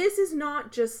 Like, this is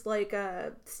not just, like,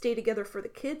 a stay together for the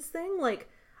kids thing. Like,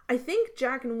 I think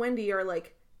Jack and Wendy are,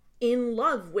 like, in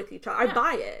love with each other. Yeah. I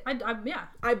buy it.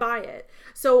 I buy it.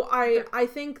 So I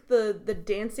think the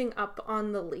dancing up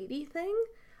on the lady thing,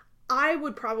 I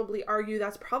would probably argue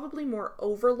that's probably more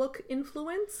Overlook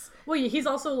influence. Well, yeah, he's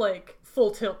also, like,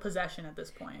 full tilt possession at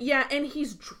this point. Yeah, and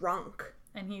he's drunk.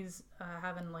 And he's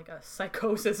having, like, a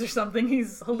psychosis or something.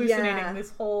 He's hallucinating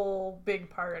this whole big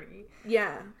party.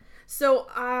 Yeah. So,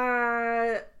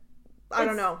 I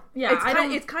don't know. Yeah,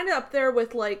 it's kind of up there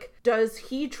with, like, does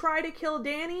he try to kill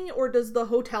Danny or does the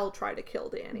hotel try to kill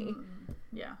Danny?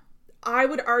 Yeah. I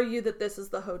would argue that this is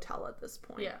the hotel at this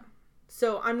point. Yeah.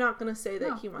 So I'm not going to say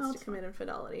that he wants to commit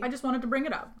infidelity. I just wanted to bring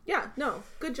it up. Yeah, no.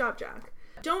 Good job, Jack.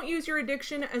 Don't use your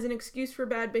addiction as an excuse for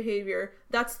bad behavior.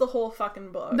 That's the whole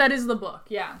fucking book. That is the book,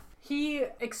 yeah. He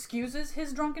excuses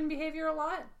his drunken behavior a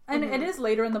lot. And it is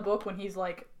later in the book when he's,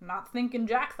 like, not thinking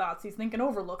Jack thoughts. He's thinking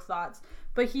Overlook thoughts.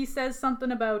 But he says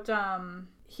something about,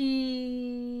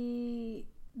 he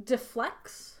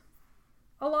deflects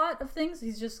a lot of things.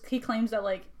 He claims that,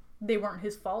 like, they weren't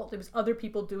his fault. It was other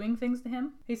people doing things to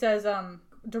him. He says,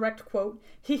 direct quote,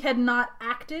 he had not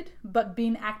acted, but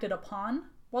been acted upon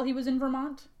while he was in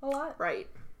Vermont a lot. Right.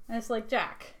 And it's like,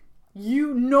 Jack,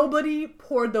 nobody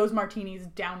poured those martinis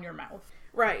down your mouth.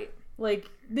 Right. Like,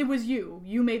 it was you.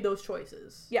 You made those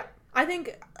choices. Yeah. I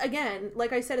think, again,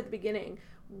 like I said at the beginning,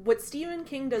 what Stephen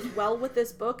King does well with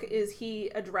this book is he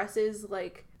addresses,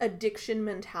 like, addiction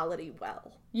mentality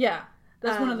well. Yeah.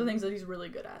 That's one of the things that he's really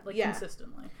good at, like,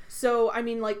 consistently. So, I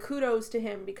mean, like, kudos to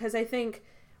him, because I think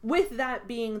with that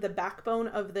being the backbone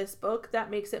of this book, that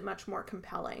makes it much more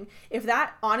compelling. If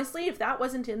that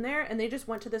wasn't in there and they just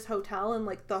went to this hotel and,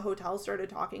 like, the hotel started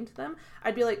talking to them,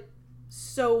 I'd be like,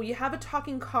 so you have a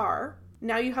talking car,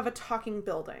 now you have a talking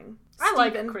building. I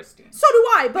like it, Christine. So do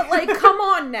I, but, like, come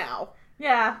on now.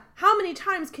 Yeah. How many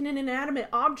times can an inanimate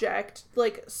object,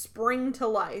 like, spring to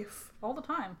life? All the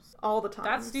time. All the time.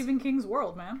 That's Stephen King's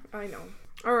world, man. I know.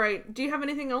 All right. Do you have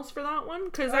anything else for that one?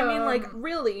 Because, I mean, like,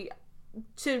 really,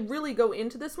 to really go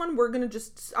into this one, I'm going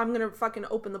to fucking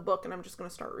open the book and I'm just going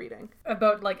to start reading.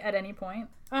 About, like, at any point?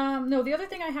 No, the other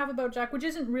thing I have about Jack, which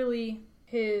isn't really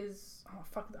his... Oh,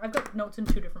 fuck. I've got notes in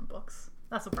 2 different books.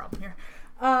 That's the problem here.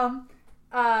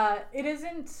 It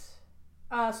isn't...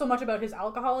 so much about his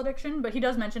alcohol addiction, but he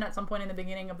does mention at some point in the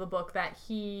beginning of the book that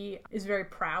he is very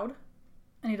proud,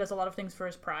 and he does a lot of things for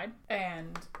his pride,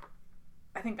 and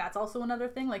I think that's also another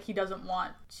thing. Like, he doesn't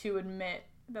want to admit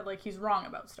that, like, he's wrong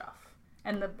about stuff,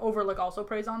 and the Overlook also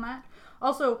preys on that.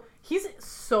 Also, he's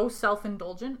so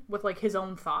self-indulgent with, like, his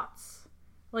own thoughts.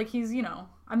 Like, he's, you know,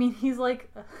 I mean, he's, like,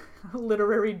 a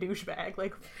literary douchebag.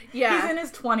 Like, he's in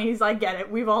his 20s, I get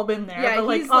it, we've all been there. Yeah, but,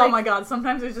 like, oh my god,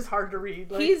 sometimes it's just hard to read.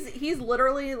 Like, he's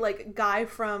literally, like, guy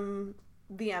from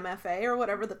the MFA or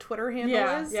whatever the Twitter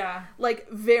handle is. Yeah. Like,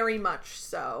 very much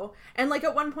so. And, like,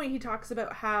 at one point he talks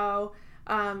about how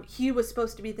he was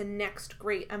supposed to be the next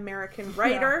great American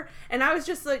writer. Yeah. And I was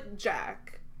just like,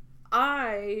 Jack,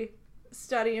 I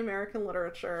study American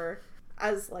literature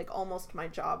as, like, almost my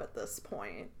job at this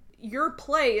point. Your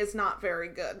play is not very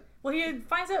good. Well, he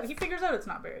figures out it's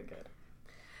not very good.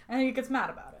 And he gets mad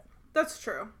about it. That's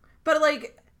true. But,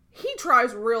 like, he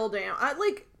tries real damn...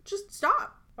 just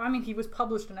stop. Well, I mean, he was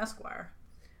published in Esquire.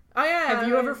 Oh, yeah. Have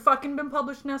you ever fucking been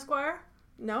published in Esquire?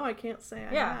 No, I can't say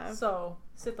I have. So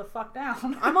sit the fuck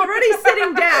down. I'm already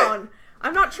sitting down.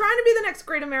 I'm not trying to be the next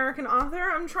great American author.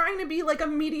 I'm trying to be, like, a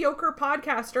mediocre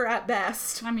podcaster at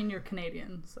best. I mean, you're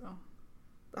Canadian, so...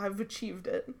 I've achieved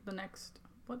it. The next...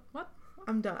 What?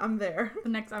 I'm done. I'm there.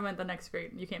 I meant the next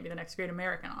great... You can't be the next great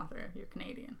American author. You're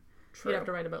Canadian. True. You'd have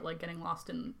to write about, like, getting lost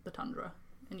in the tundra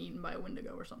and eaten by a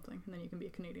Wendigo or something, and then you can be a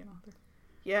Canadian author.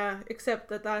 Yeah, except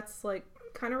that's, like,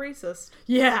 kind of racist.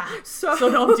 Yeah. So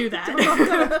don't do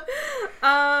that.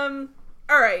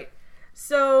 Alright.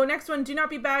 So, next one. Do not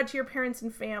be bad to your parents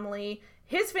and family.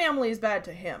 His family is bad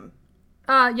to him.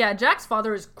 Yeah, Jack's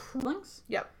father is Krulings.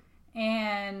 Yep.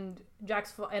 And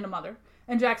a mother.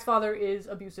 And Jack's father is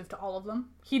abusive to all of them.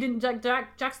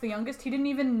 Jack's the youngest. He didn't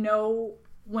even know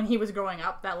when he was growing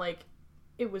up that, like,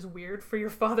 it was weird for your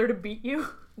father to beat you.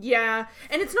 Yeah.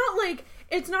 And it's not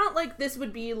like this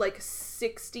would be, like,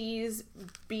 60s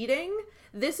beating.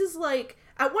 This is, like,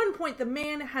 at one point the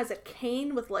man has a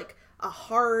cane with, like, a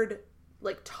hard,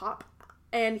 like, top.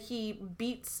 And he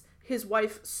beats his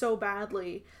wife so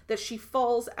badly that she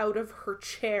falls out of her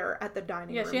chair at the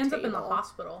dining room Yeah, she ends table. up in the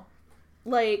hospital.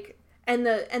 Like, and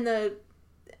the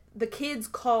kids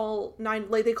call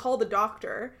they call the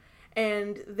doctor,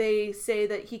 and they say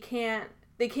that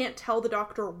they can't tell the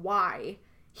doctor why.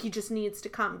 He just needs to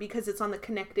come because it's on the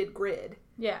connected grid.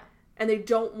 Yeah. And they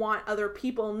don't want other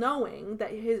people knowing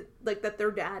that that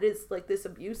their dad is, like, this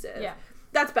abusive. Yeah.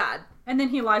 That's bad. And then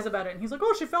he lies about it, and he's like,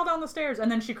 oh, she fell down the stairs, and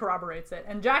then she corroborates it.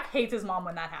 And Jack hates his mom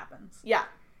when that happens. Yeah.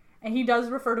 And he does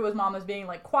refer to his mom as being,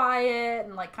 like, quiet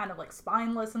and, like, kind of, like,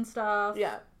 spineless and stuff.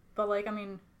 Yeah. But, like, I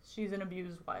mean, she's an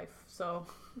abused wife, so...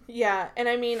 Yeah, and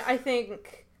I mean, I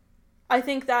think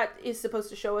that is supposed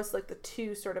to show us, like, the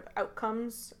two sort of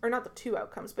outcomes, or not the two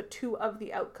outcomes, but two of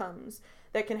the outcomes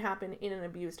that can happen in an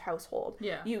abused household.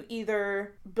 Yeah. You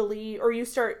either believe, or you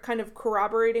start kind of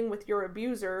corroborating with your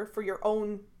abuser for your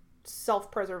own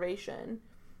self-preservation,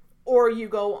 or you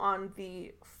go on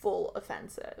the full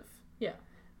offensive. Yeah.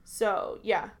 So,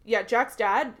 yeah, Jack's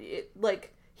dad,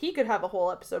 he could have a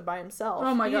whole episode by himself.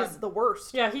 Oh my God. He's the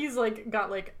worst. Yeah, he's, like,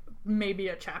 got, like, maybe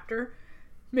a chapter,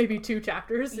 maybe 2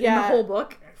 chapters in the whole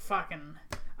book. Fucking...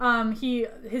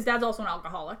 His dad's also an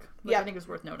alcoholic, which I think is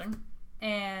worth noting.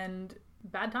 And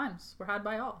bad times were had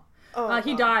by all.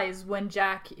 He dies when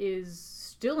Jack is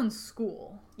still in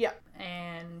school. Yeah.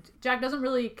 And Jack doesn't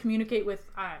really communicate with...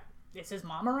 is his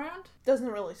mom around? Doesn't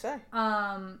really say.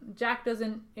 Jack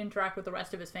doesn't interact with the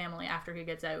rest of his family after he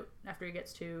gets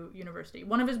to university.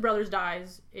 One of his brothers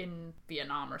dies in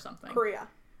Vietnam or something. Korea.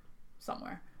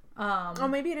 Somewhere.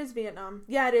 Maybe it is Vietnam.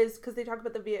 Yeah, it is, because they talk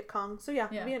about the Viet Cong. So yeah,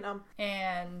 Vietnam.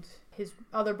 And his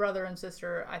other brother and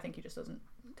sister, I think he just doesn't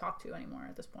talk to anymore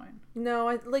at this point. No,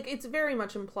 it's very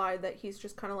much implied that he's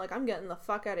just kind of like, I'm getting the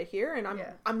fuck out of here, and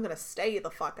I'm gonna stay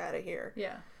the fuck out of here.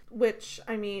 Yeah. Which,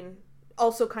 I mean,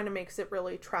 also kind of makes it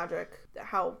really tragic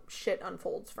how shit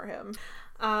unfolds for him.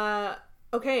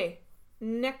 Okay,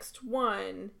 next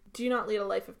one. Do not lead a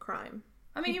life of crime.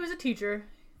 I mean, he was a teacher.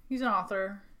 He's an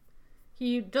author.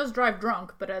 He does drive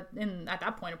drunk, but at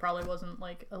that point, it probably wasn't,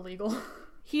 like, illegal.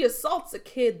 He assaults a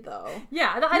kid, though.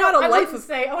 Yeah, I wouldn't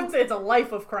say it's a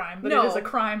life of crime, but it is a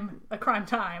crime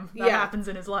time that happens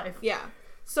in his life. Yeah.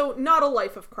 So, not a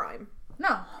life of crime.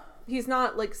 No. He's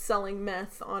not, like, selling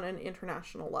meth on an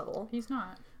international level. He's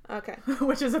not. Okay.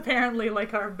 Which is apparently,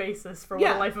 like, our basis for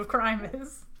what a life of crime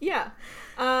is. Yeah.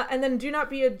 And then do not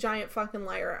be a giant fucking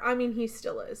liar. I mean, he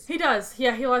still is. He does.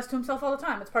 Yeah, he lies to himself all the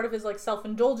time. It's part of his, like,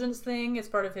 self-indulgence thing. It's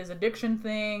part of his addiction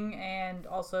thing. And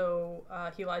also,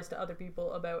 he lies to other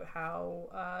people about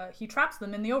how he traps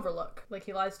them in the Overlook. Like,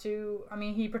 he lies to... I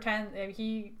mean, he pretends...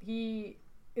 He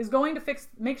is going to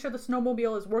make sure the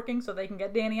snowmobile is working so they can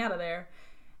get Danny out of there.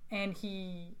 And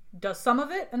he does some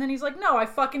of it, and then he's like, no, I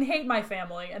fucking hate my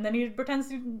family. And then he pretends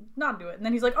to not do it. And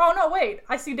then he's like, oh, no, wait,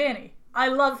 I see Danny. I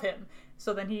love him.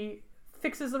 So then he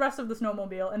fixes the rest of the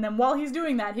snowmobile, and then while he's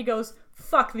doing that, he goes,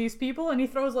 fuck these people, and he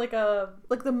throws, like, the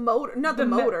motor, not the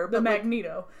motor, but the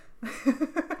Magneto.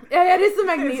 Yeah, it is the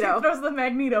Magneto. He throws the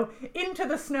Magneto into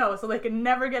the snow so they can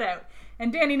never get out.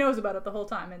 And Danny knows about it the whole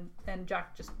time, and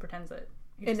Jack just pretends that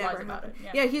He It just lies never about happened.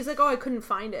 it. Yeah, he's like, oh, I couldn't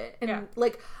find it. And Yeah.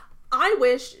 like, I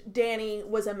wish Danny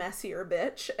was a messier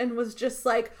bitch and was just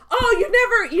like, oh,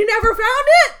 you never found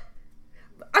it?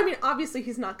 I mean, obviously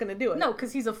he's not going to do it. No,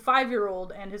 because he's a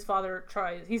 5-year-old and his father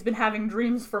he's been having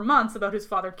dreams for months about his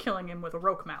father killing him with a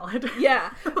roque mallet.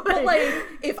 Yeah. But like,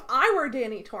 if I were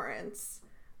Danny Torrance,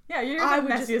 yeah, you're I the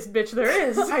would messiest bitch there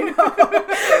is. I know.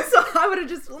 So I would have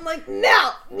just been like,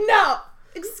 no,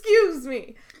 excuse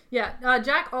me. Yeah,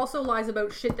 Jack also lies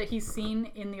about shit that he's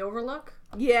seen in the Overlook.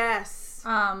 Yes.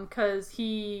 Because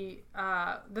the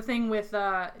thing with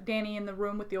Danny in the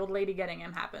room with the old lady getting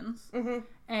him happens. Mm-hmm.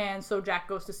 And so Jack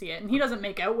goes to see it. And he doesn't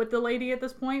make out with the lady at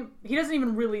this point. He doesn't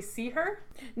even really see her.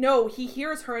 No, he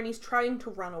hears her and he's trying to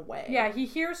run away. Yeah, he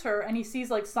hears her and he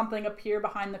sees like something appear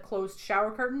behind the closed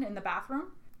shower curtain in the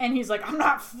bathroom. And he's like, I'm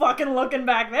not fucking looking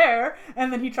back there.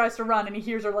 And then he tries to run and he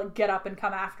hears her like get up and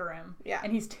come after him. Yeah.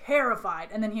 And he's terrified.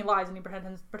 And then he lies and he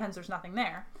pretends there's nothing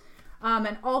there.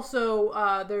 And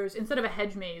also, there's, instead of a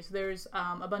hedge maze, there's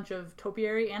a bunch of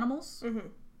topiary animals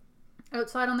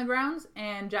outside on the grounds.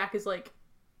 And Jack is like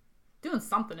doing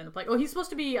something in the play. Oh, he's supposed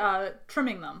to be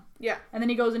trimming them. Yeah. And then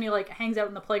he goes and he like hangs out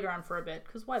in the playground for a bit,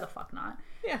 because why the fuck not?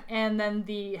 Yeah. And then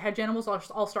the hedge animals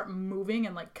all start moving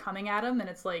and like coming at him, and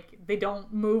it's like they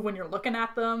don't move when you're looking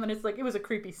at them, and it's like it was a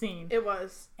creepy scene. It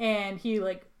was. And he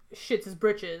like shits his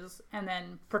britches and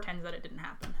then pretends that it didn't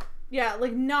happen. Yeah,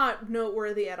 like not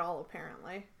noteworthy at all,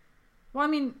 apparently. Well, I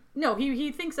mean, no,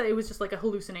 he thinks that it was just like a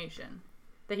hallucination,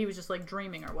 that he was just like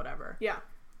dreaming or whatever. Yeah.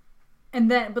 And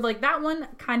then, but like that one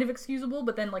kind of excusable,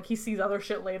 but then like he sees other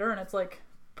shit later and it's like,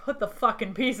 put the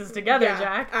fucking pieces together, Yeah,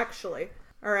 Jack. actually.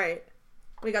 All right.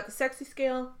 We got the sexy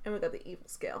scale and we got the evil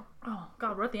scale. Oh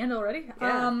god, we're at the end already?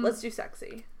 Yeah, let's do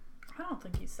sexy. I don't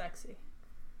think he's sexy.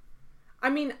 I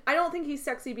mean, I don't think he's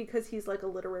sexy because he's like a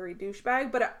literary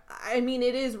douchebag, but I mean,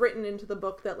 it is written into the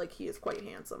book that like he is quite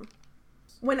handsome.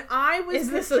 When I was Is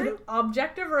this an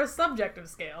objective or a subjective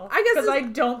scale? I guess because I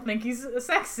don't think he's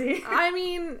sexy. I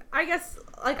mean, I guess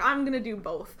like I'm gonna do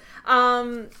both.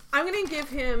 I'm gonna give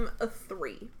him a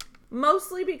 3.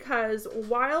 Mostly because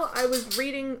while I was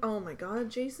reading, oh my god,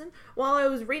 Jason, while I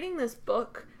was reading this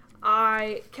book,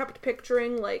 I kept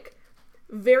picturing like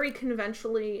very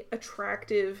conventionally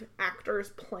attractive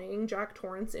actors playing Jack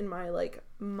Torrance in my like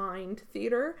mind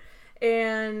theater.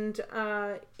 And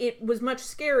it was much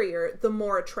scarier the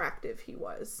more attractive he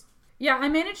was. Yeah, I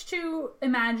managed to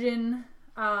imagine,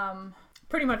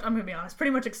 pretty much, I'm going to be honest,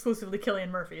 pretty much exclusively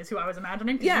Cillian Murphy is who I was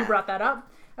imagining, because you brought that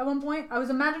up at one point. I was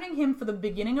imagining him for the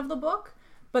beginning of the book,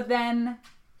 but then,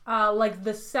 like,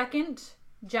 the second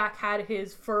Jack had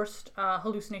his first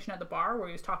hallucination at the bar, where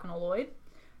he was talking to Lloyd,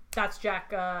 that's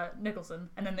Jack Nicholson.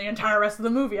 And then the entire rest of the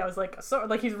movie, I was like, so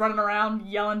like he's running around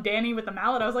yelling Danny with the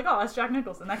mallet. I was like, oh, that's Jack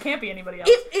Nicholson. That can't be anybody else.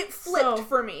 It flipped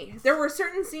for me. There were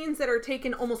certain scenes that are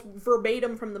taken almost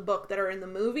verbatim from the book that are in the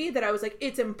movie that I was like,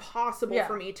 it's impossible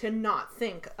for me to not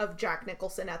think of Jack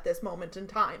Nicholson at this moment in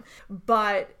time.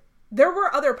 But there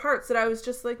were other parts that I was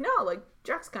just like, no, like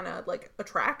Jack's kind of like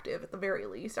attractive at the very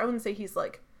least. I wouldn't say he's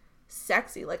like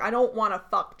sexy. Like, I don't want to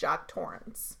fuck Jack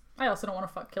Torrance. I also don't want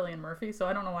to fuck Cillian Murphy, so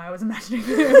I don't know why I was imagining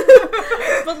him.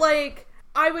 But like,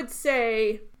 I would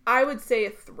say a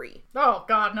 3. Oh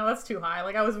god, no, that's too high.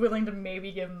 Like, I was willing to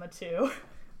maybe give him a 2.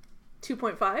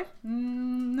 2.5?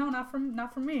 No, not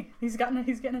from me. He's getting a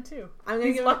 2.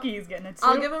 He's lucky he's getting a 2.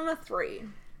 I'll give him a 3.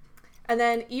 And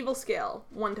then evil scale,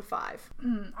 1 to 5.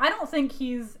 I don't think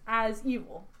he's as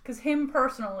evil, because him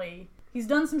personally, he's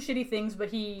done some shitty things, but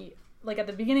he, like, at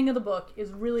the beginning of the book,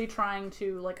 is really trying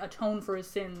to, like, atone for his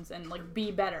sins and, like,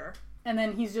 be better. And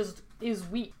then he's just is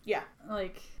weak. Yeah.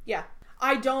 Like, yeah.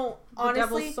 I don't, honestly... The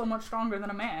devil's so much stronger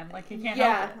than a man. Like, he can't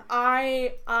help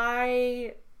it.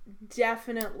 I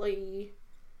definitely...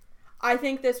 I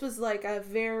think this was, like, a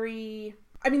very...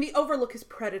 I mean, the Overlook is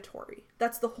predatory.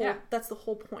 That's the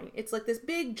whole point. It's like this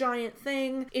big giant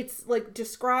thing. It's like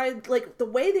described, like the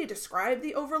way they describe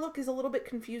the Overlook is a little bit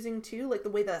confusing too. Like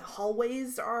the way the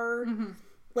hallways are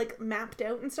like mapped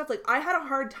out and stuff. Like I had a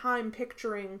hard time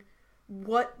picturing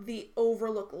what the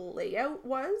Overlook layout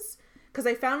was, because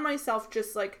I found myself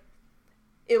just like,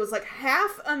 it was like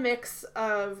half a mix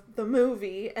of the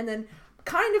movie and then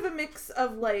kind of a mix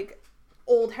of like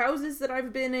old houses that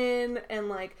I've been in and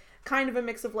like kind of a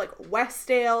mix of like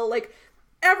Westdale, like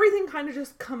everything kind of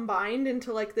just combined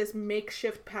into like this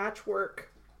makeshift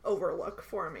patchwork Overlook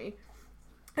for me.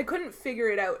 I couldn't figure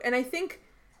it out. And I think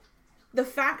the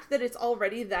fact that it's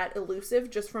already that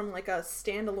elusive just from like a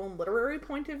standalone literary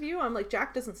point of view, I'm like,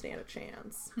 Jack doesn't stand a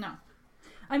chance. No.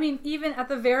 I mean, even at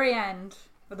the very end,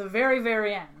 at the very,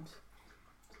 very end,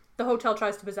 the hotel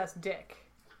tries to possess Dick.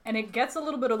 And it gets a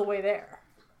little bit of the way there.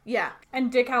 Yeah.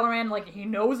 And Dick Hallorann, like, he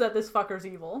knows that this fucker's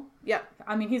evil. Yep.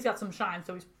 I mean, he's got some shine,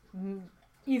 so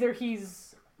either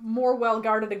he's more well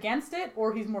guarded against it,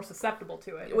 or he's more susceptible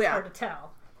to it. It's hard to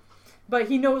tell. But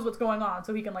he knows what's going on,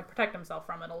 so he can, like, protect himself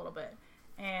from it a little bit.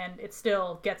 And it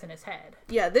still gets in his head.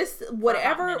 Yeah, this,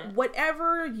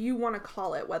 whatever you want to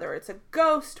call it, whether it's a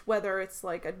ghost, whether it's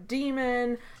like a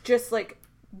demon, just like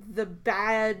the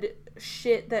bad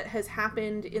shit that has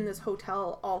happened in this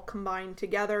hotel all combined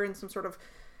together in some sort of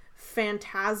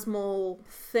phantasmal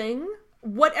thing.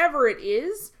 Whatever it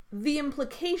is, the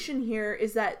implication here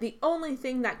is that the only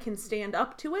thing that can stand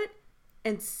up to it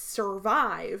and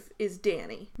survive is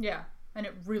Danny. Yeah, and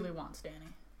it really wants Danny.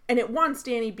 And it wants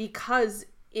Danny because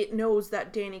it knows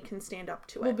that Danny can stand up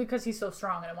to it. Well, because he's so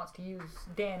strong and it wants to use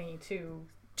Danny to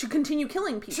continue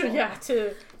killing people.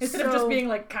 Instead of just being,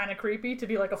 like, kind of creepy, to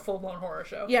be, like, a full-blown horror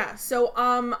show. Yeah, so,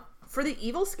 for the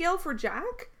evil scale for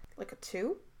Jack, like a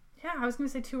 2? Yeah, I was going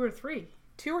to say 2 or 3.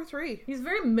 2 or 3. He's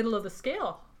very middle of the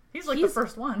scale. He's the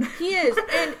first one. He is,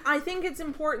 and I think it's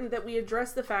important that we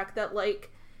address the fact that,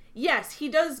 like, yes, he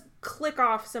does click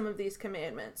off some of these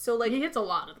commandments. So, like, he hits a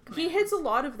lot of them. He hits a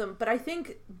lot of them, but I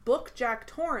think Book Jack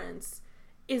Torrance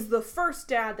is the first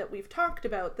dad that we've talked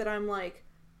about that I'm like,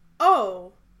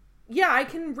 oh, yeah, I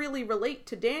can really relate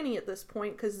to Danny at this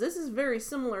point, because this is very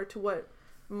similar to what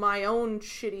my own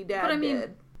shitty dad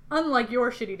did. Unlike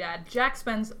your shitty dad, Jack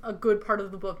spends a good part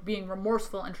of the book being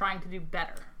remorseful and trying to do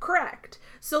better. Correct.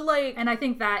 So, like... And I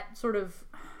think that sort of...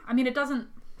 I mean, it doesn't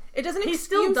he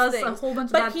still does things, a whole bunch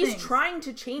of bad things. But he's trying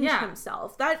to change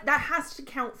himself. That has to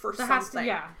count for something.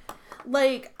 Yeah.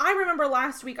 Like, I remember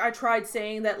last week I tried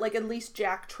saying that, like, at least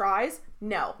Jack tries.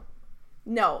 No.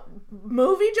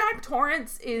 Movie Jack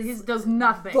Torrance does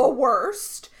nothing. The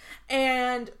worst.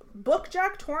 And Book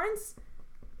Jack Torrance,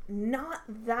 not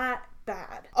that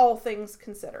bad. All things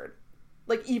considered.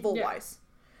 Like, evil-wise.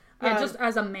 Yeah, just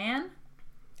as a man.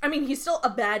 I mean, he's still a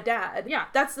bad dad. Yeah.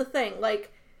 That's the thing.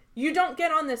 Like, you don't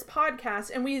get on this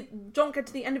podcast and we don't get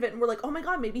to the end of it and we're like, oh my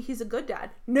god, maybe he's a good dad.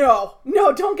 No,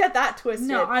 don't get that twisted.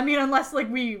 No, I mean, unless,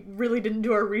 like, we really didn't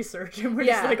do our research and we're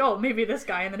just like, oh, maybe this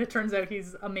guy, and then it turns out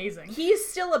he's amazing. He's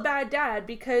still a bad dad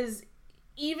because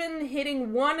even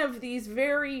hitting one of these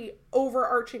very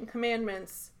overarching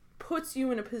commandments puts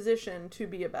you in a position to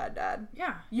be a bad dad.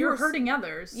 Yeah, you're hurting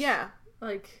others. Yeah.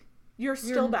 Like, you're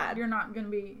still bad. You're not gonna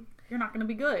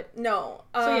be good. No.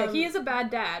 So yeah, he is a bad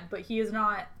dad, but he's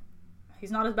not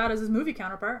as bad as his movie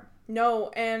counterpart. No,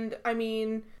 and I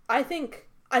mean, I think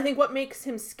what makes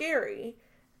him scary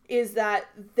is that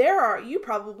you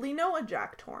probably know a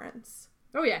Jack Torrance.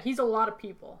 Oh yeah, he's a lot of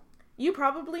people. You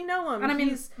probably know him. And I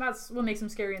mean, that's what makes him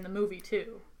scary in the movie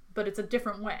too, but it's a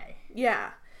different way. Yeah.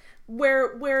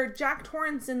 Where Jack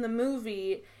Torrance in the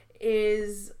movie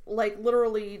is, like,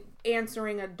 literally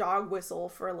answering a dog whistle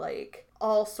for, like,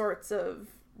 all sorts of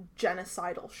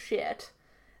genocidal shit.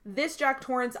 This Jack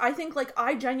Torrance,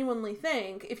 I genuinely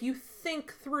think, if you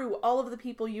think through all of the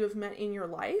people you have met in your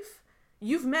life,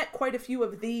 you've met quite a few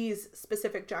of these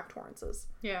specific Jack Torrances.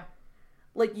 Yeah.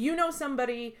 Like, you know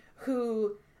somebody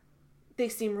who, they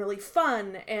seem really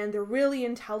fun, and they're really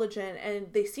intelligent,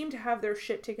 and they seem to have their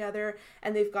shit together,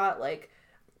 and they've got, like,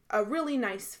 a really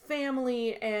nice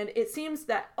family, and it seems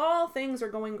that all things are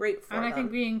going great for them. And I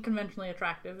think being conventionally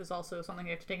attractive is also something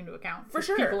you have to take into account. For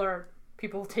sure.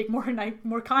 People take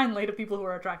more kindly to people who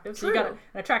are attractive. So True. You got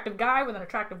an attractive guy with an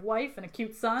attractive wife and a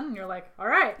cute son, and you're like, all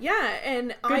right. Yeah,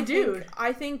 and I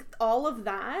think all of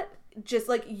that, just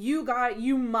like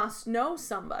you must know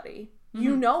somebody. Mm-hmm.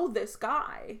 You know this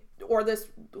guy or this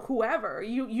whoever.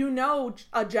 You know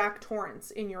a Jack Torrance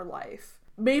in your life.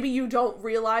 Maybe you don't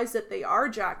realize that they are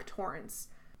Jack Torrance,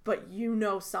 but you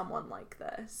know someone like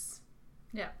this.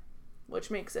 Yeah. Which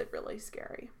makes it really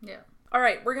scary. Yeah. All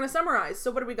right, we're going to summarize.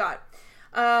 So what do we got?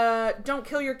 Don't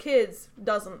kill your kids.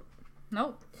 Doesn't.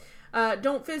 Nope.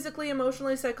 Don't physically,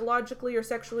 emotionally, psychologically, or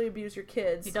sexually abuse your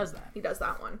kids. He does that. He does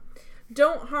that one.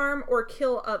 Don't harm or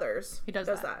kill others. He does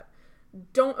that.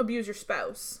 Don't abuse your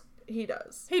spouse. He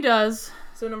does. He does.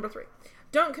 So number 3.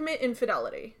 Don't commit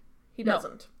infidelity. He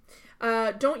doesn't.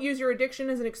 Don't use your addiction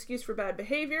as an excuse for bad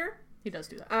behavior. He does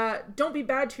do that. Don't be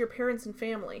bad to your parents and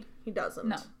family. He doesn't.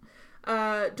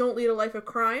 No. Don't lead a life of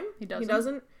crime. He doesn't. He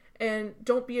doesn't. And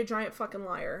don't be a giant fucking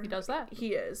liar. He does that.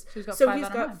 He is. So he's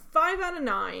got 5 out of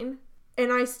 9.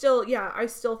 And I still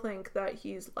think that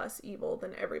he's less evil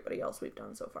than everybody else we've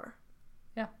done so far.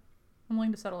 Yeah. I'm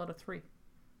willing to settle at a 3.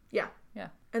 Yeah. Yeah.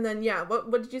 And then,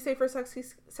 what did you say for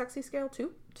sexy scale?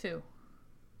 2? 2.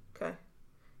 Okay.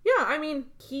 Yeah, I mean,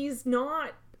 he's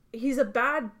a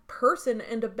bad person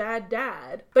and a bad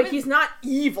dad, but he's not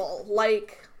evil.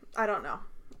 Like, I don't know.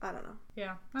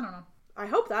 Yeah, I don't know. I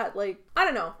hope that, like, I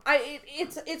don't know.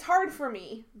 It's hard for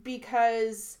me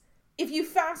because if you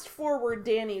fast forward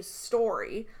Danny's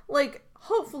story, like,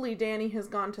 hopefully Danny has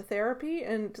gone to therapy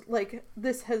and, like,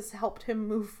 this has helped him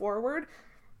move forward.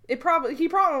 He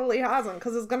probably hasn't,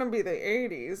 because it's gonna be the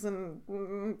 80s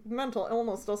and mental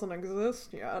illness doesn't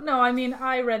exist yet. No, I mean,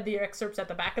 I read the excerpts at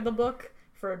the back of the book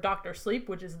for Dr. Sleep,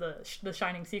 which is the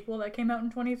Shining sequel that came out in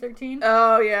 2013.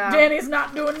 Oh, yeah. Danny's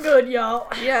not doing good, y'all.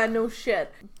 Yeah, no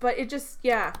shit. But it just,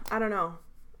 yeah, I don't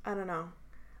know.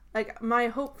 Like, my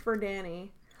hope for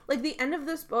Danny, like, the end of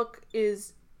this book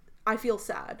is, I feel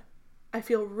sad. I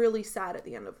feel really sad at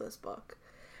the end of this book.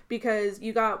 Because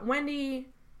you got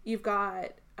Wendy, you've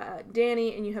got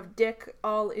Danny, and you have Dick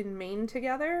all in Maine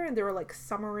together, and they were, like,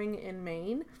 summering in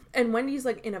Maine. And Wendy's,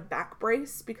 like, in a back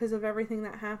brace because of everything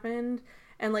that happened.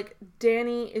 And, like,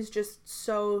 Danny is just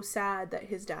so sad that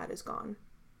his dad is gone.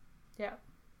 Yeah.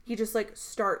 He just, like,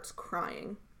 starts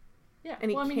crying. Yeah.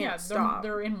 And he can't stop.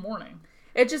 They're in mourning.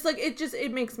 It just, like,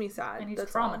 it makes me sad. And he's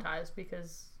traumatized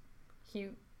because he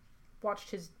watched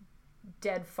his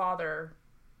dead father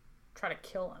try to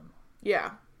kill him.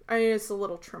 Yeah. I mean, it's a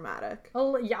little traumatic. A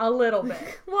little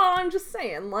bit. Well, I'm just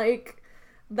saying, like,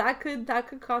 that could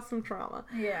cause some trauma.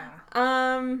 Yeah.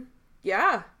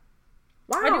 Yeah.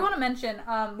 Wow. I do want to mention,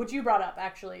 which you brought up,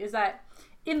 actually, is that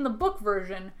in the book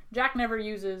version, Jack never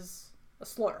uses a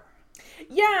slur.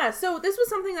 Yeah, so this was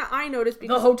something that I noticed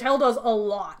because... The hotel does a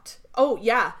lot. Oh,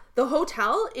 yeah. The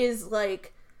hotel is,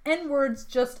 like... N-words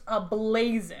just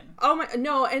ablazing. Oh my...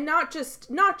 No, and not just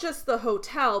the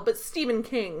hotel, but Stephen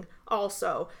King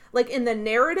also. Like, in the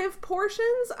narrative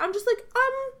portions, I'm just like,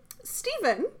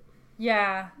 Stephen...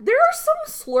 Yeah. There are some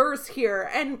slurs here,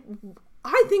 and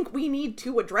I think we need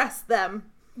to address them.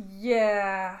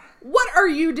 Yeah. What are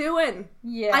you doing?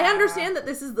 Yeah. I understand that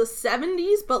this is the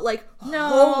 70s, but, like,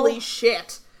 no. Holy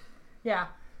shit. Yeah.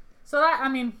 So that, I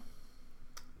mean...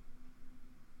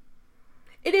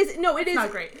 It is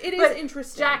not great. It is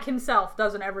interesting. Jack himself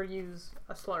doesn't ever use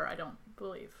a slur, I don't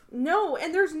believe. No,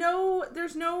 and there's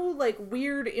no, like,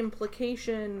 weird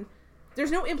implication.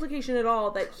 There's no implication at all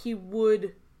that he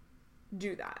would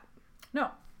do that.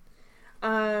 No.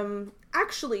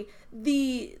 Actually,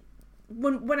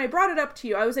 when I brought it up to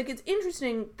you, I was like, it's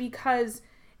interesting because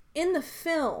in the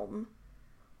film,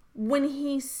 when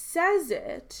he says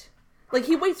it, like,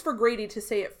 he waits for Grady to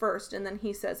say it first and then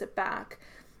he says it back.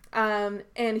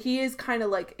 And he is kind of,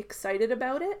 like, excited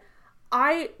about it.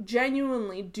 I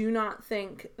genuinely do not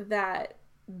think that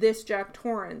this Jack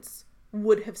Torrance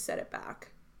would have said it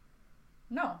back.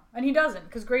 No, and he doesn't,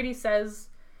 because Grady says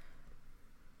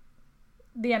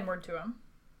the N-word to him.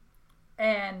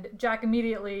 And Jack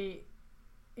immediately,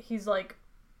 he's like,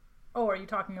 oh, are you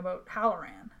talking about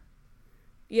Halloran?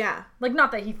 Yeah. Like,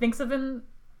 not that he thinks of him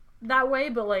that way,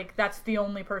 but, like, that's the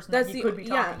only person that he could be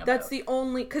talking about. That's the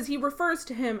only... Because he refers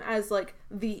to him as, like,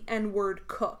 the N-word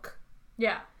cook.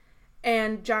 Yeah.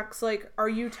 And Jack's like, are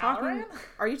you talking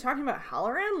about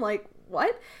Halloran? Like,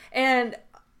 what? And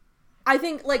I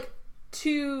think, like,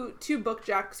 to book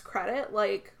Jack's credit,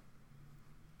 like,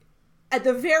 at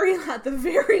the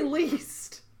very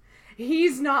least,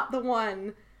 he's not the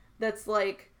one that's,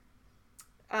 like,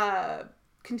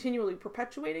 continually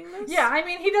perpetuating this. Yeah, I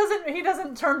mean, he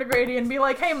doesn't turn to Grady and be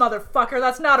like, hey, motherfucker,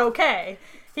 that's not okay.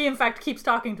 He, in fact, keeps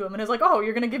talking to him and is like, oh,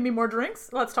 you're gonna give me more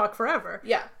drinks? Let's talk forever.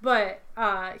 Yeah. But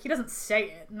he doesn't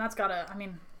say it, and that's gotta, I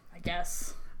mean, I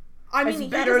guess. I mean,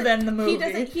 it's better than the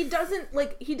movie.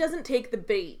 He doesn't take the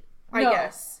bait, I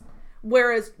guess.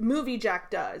 Whereas movie Jack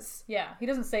does. Yeah, he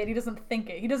doesn't say it, he doesn't think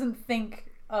it. He doesn't think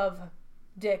of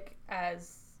Dick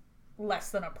as less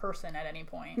than a person at any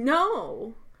point.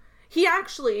 No. He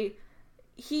asks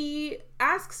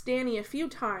Danny a few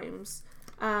times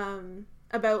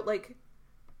about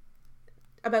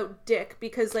Dick,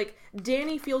 because, like,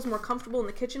 Danny feels more comfortable in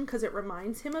the kitchen because it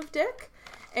reminds him of Dick.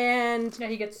 And yeah,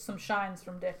 he gets some shines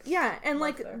from Dick. Yeah, and,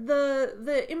 like,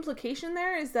 the implication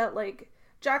there is that, like,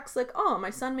 Jack's like, oh, my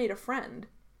son made a friend.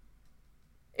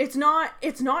 It's not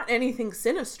anything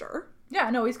sinister. Yeah,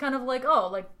 no, he's kind of like, oh,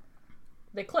 like,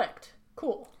 they clicked.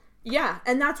 Cool. Yeah,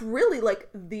 and that's really, like,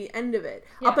 the end of it.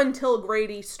 Yeah. Up until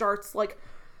Grady starts, like,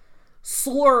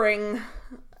 slurring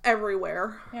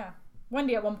everywhere. Yeah.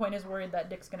 Wendy at one point is worried that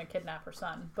Dick's gonna kidnap her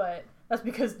son, but that's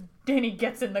because Danny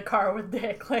gets in the car with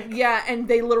Dick. Like, yeah, and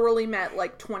they literally met,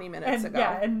 like, 20 minutes ago.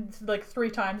 Yeah, and, like,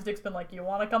 3 times Dick's been like, you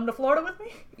want to come to Florida with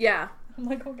me? Yeah. I'm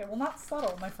like, okay, well, not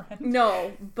subtle, my friend.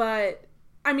 No, but...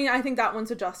 I mean, I think that one's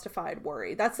a justified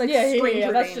worry. That's, like,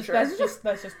 stranger danger. That's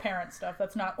just parent stuff.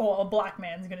 That's not, oh, a black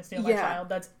man's gonna steal my child.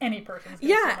 That's any person's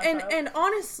gonna steal my child. And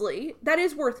honestly, that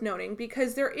is worth noting,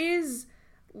 because there is,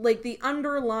 like, the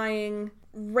underlying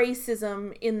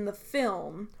racism in the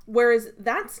film, whereas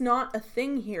that's not a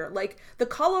thing here. Like the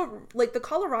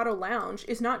Colorado Lounge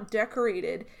is not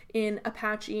decorated in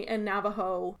Apache and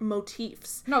Navajo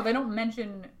motifs. No, they don't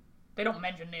mention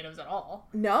natives at all.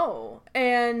 No.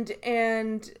 And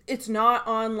it's not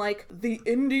on like the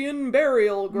Indian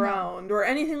burial ground or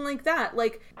anything like that.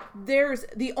 Like there's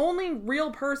the only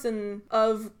real person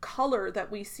of color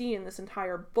that we see in this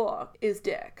entire book is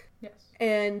Dick. Yes.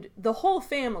 And the whole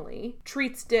family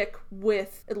treats Dick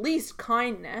with at least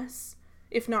kindness,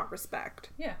 if not respect.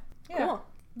 Yeah. Cool.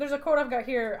 There's a quote I've got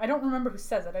here. I don't remember who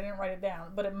says it. I didn't write it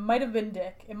down, but it might have been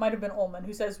Dick. It might have been Ullman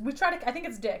who says, I think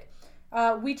it's Dick.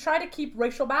 We try to keep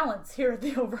racial balance here at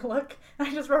the Overlook. And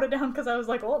I just wrote it down because I was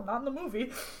like, well, not in the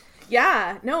movie.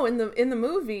 Yeah, no, in the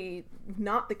movie,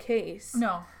 not the case.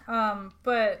 No,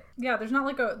 but yeah, there's not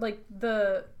like a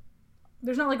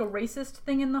racist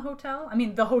thing in the hotel. I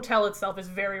mean, the hotel itself is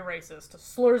very racist,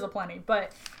 slurs aplenty,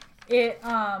 but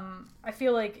I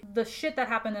feel like the shit that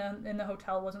happened in the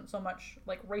hotel wasn't so much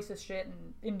like racist shit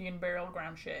and Indian burial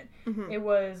ground shit. Mm-hmm. It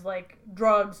was like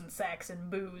drugs and sex and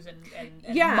booze and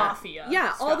mafia.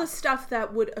 Yeah, stuff. all the stuff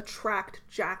that would attract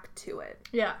Jack to it.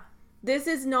 Yeah. This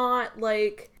is not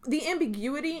like the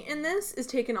ambiguity in this is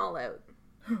taken all out.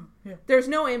 Yeah. There's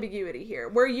no ambiguity here.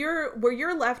 Where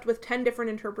you're left with 10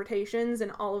 different interpretations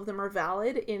and all of them are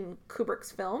valid in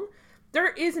Kubrick's film,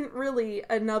 there isn't really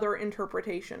another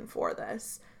interpretation for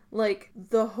this. Like,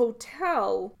 the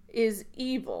hotel is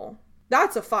evil.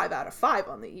 That's a 5 out of 5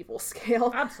 on the evil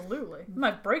scale. Absolutely. It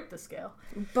might break the scale.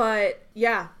 But,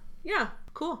 yeah,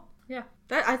 cool. Yeah.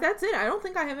 That's it. I don't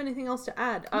think I have anything else to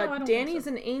add. No, I don't Danny's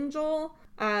think so. an angel.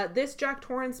 This Jack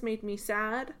Torrance made me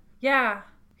sad. Yeah.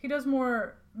 He does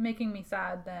more making me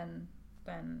sad than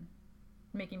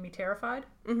making me terrified.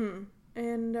 Mm-hmm.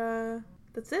 And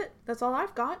that's it. That's all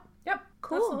I've got. Yep.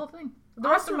 Cool. That's the whole thing. The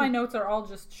rest of my notes are all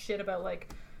just shit about like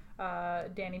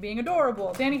Danny being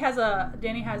adorable. Danny has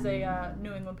a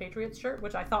New England Patriots shirt,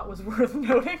 which I thought was worth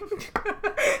noting.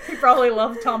 He probably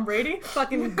loved Tom Brady.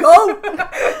 Fucking go!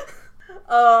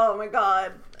 Oh my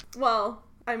god. Well,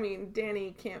 I mean,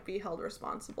 Danny can't be held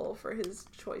responsible for his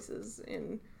choices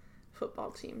in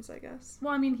football teams, I guess.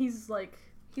 Well, I mean, he's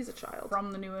a child.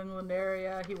 From the New England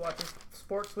area. He watches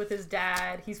sports with his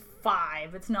dad. He's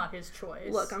 5. It's not his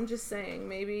choice. Look, I'm just saying,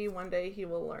 maybe one day he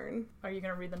will learn. Are you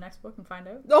going to read the next book and find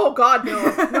out? Oh, God, no.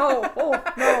 No.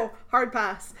 Oh, no. Hard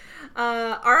pass.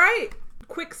 All right.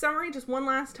 Quick summary, just one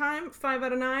last time. 5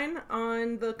 out of 9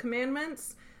 on the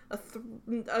commandments.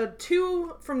 A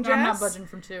 2 from Jess. I'm not budging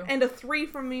from 2. And a 3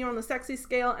 from me on the sexy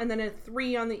scale, and then a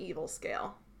 3 on the evil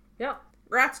scale. Yep.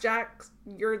 Rats, Jack.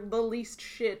 You're the least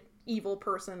shit evil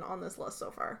person on this list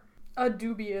so far. A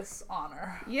dubious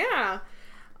honor. Yeah.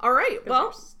 All right. Well,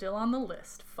 you're still on the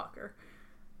list, fucker.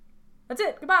 That's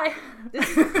it. Goodbye. This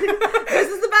is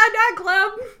the Bad Dad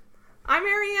Club. I'm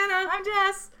Ariana. I'm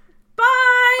Jess. Bye.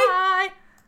 Bye.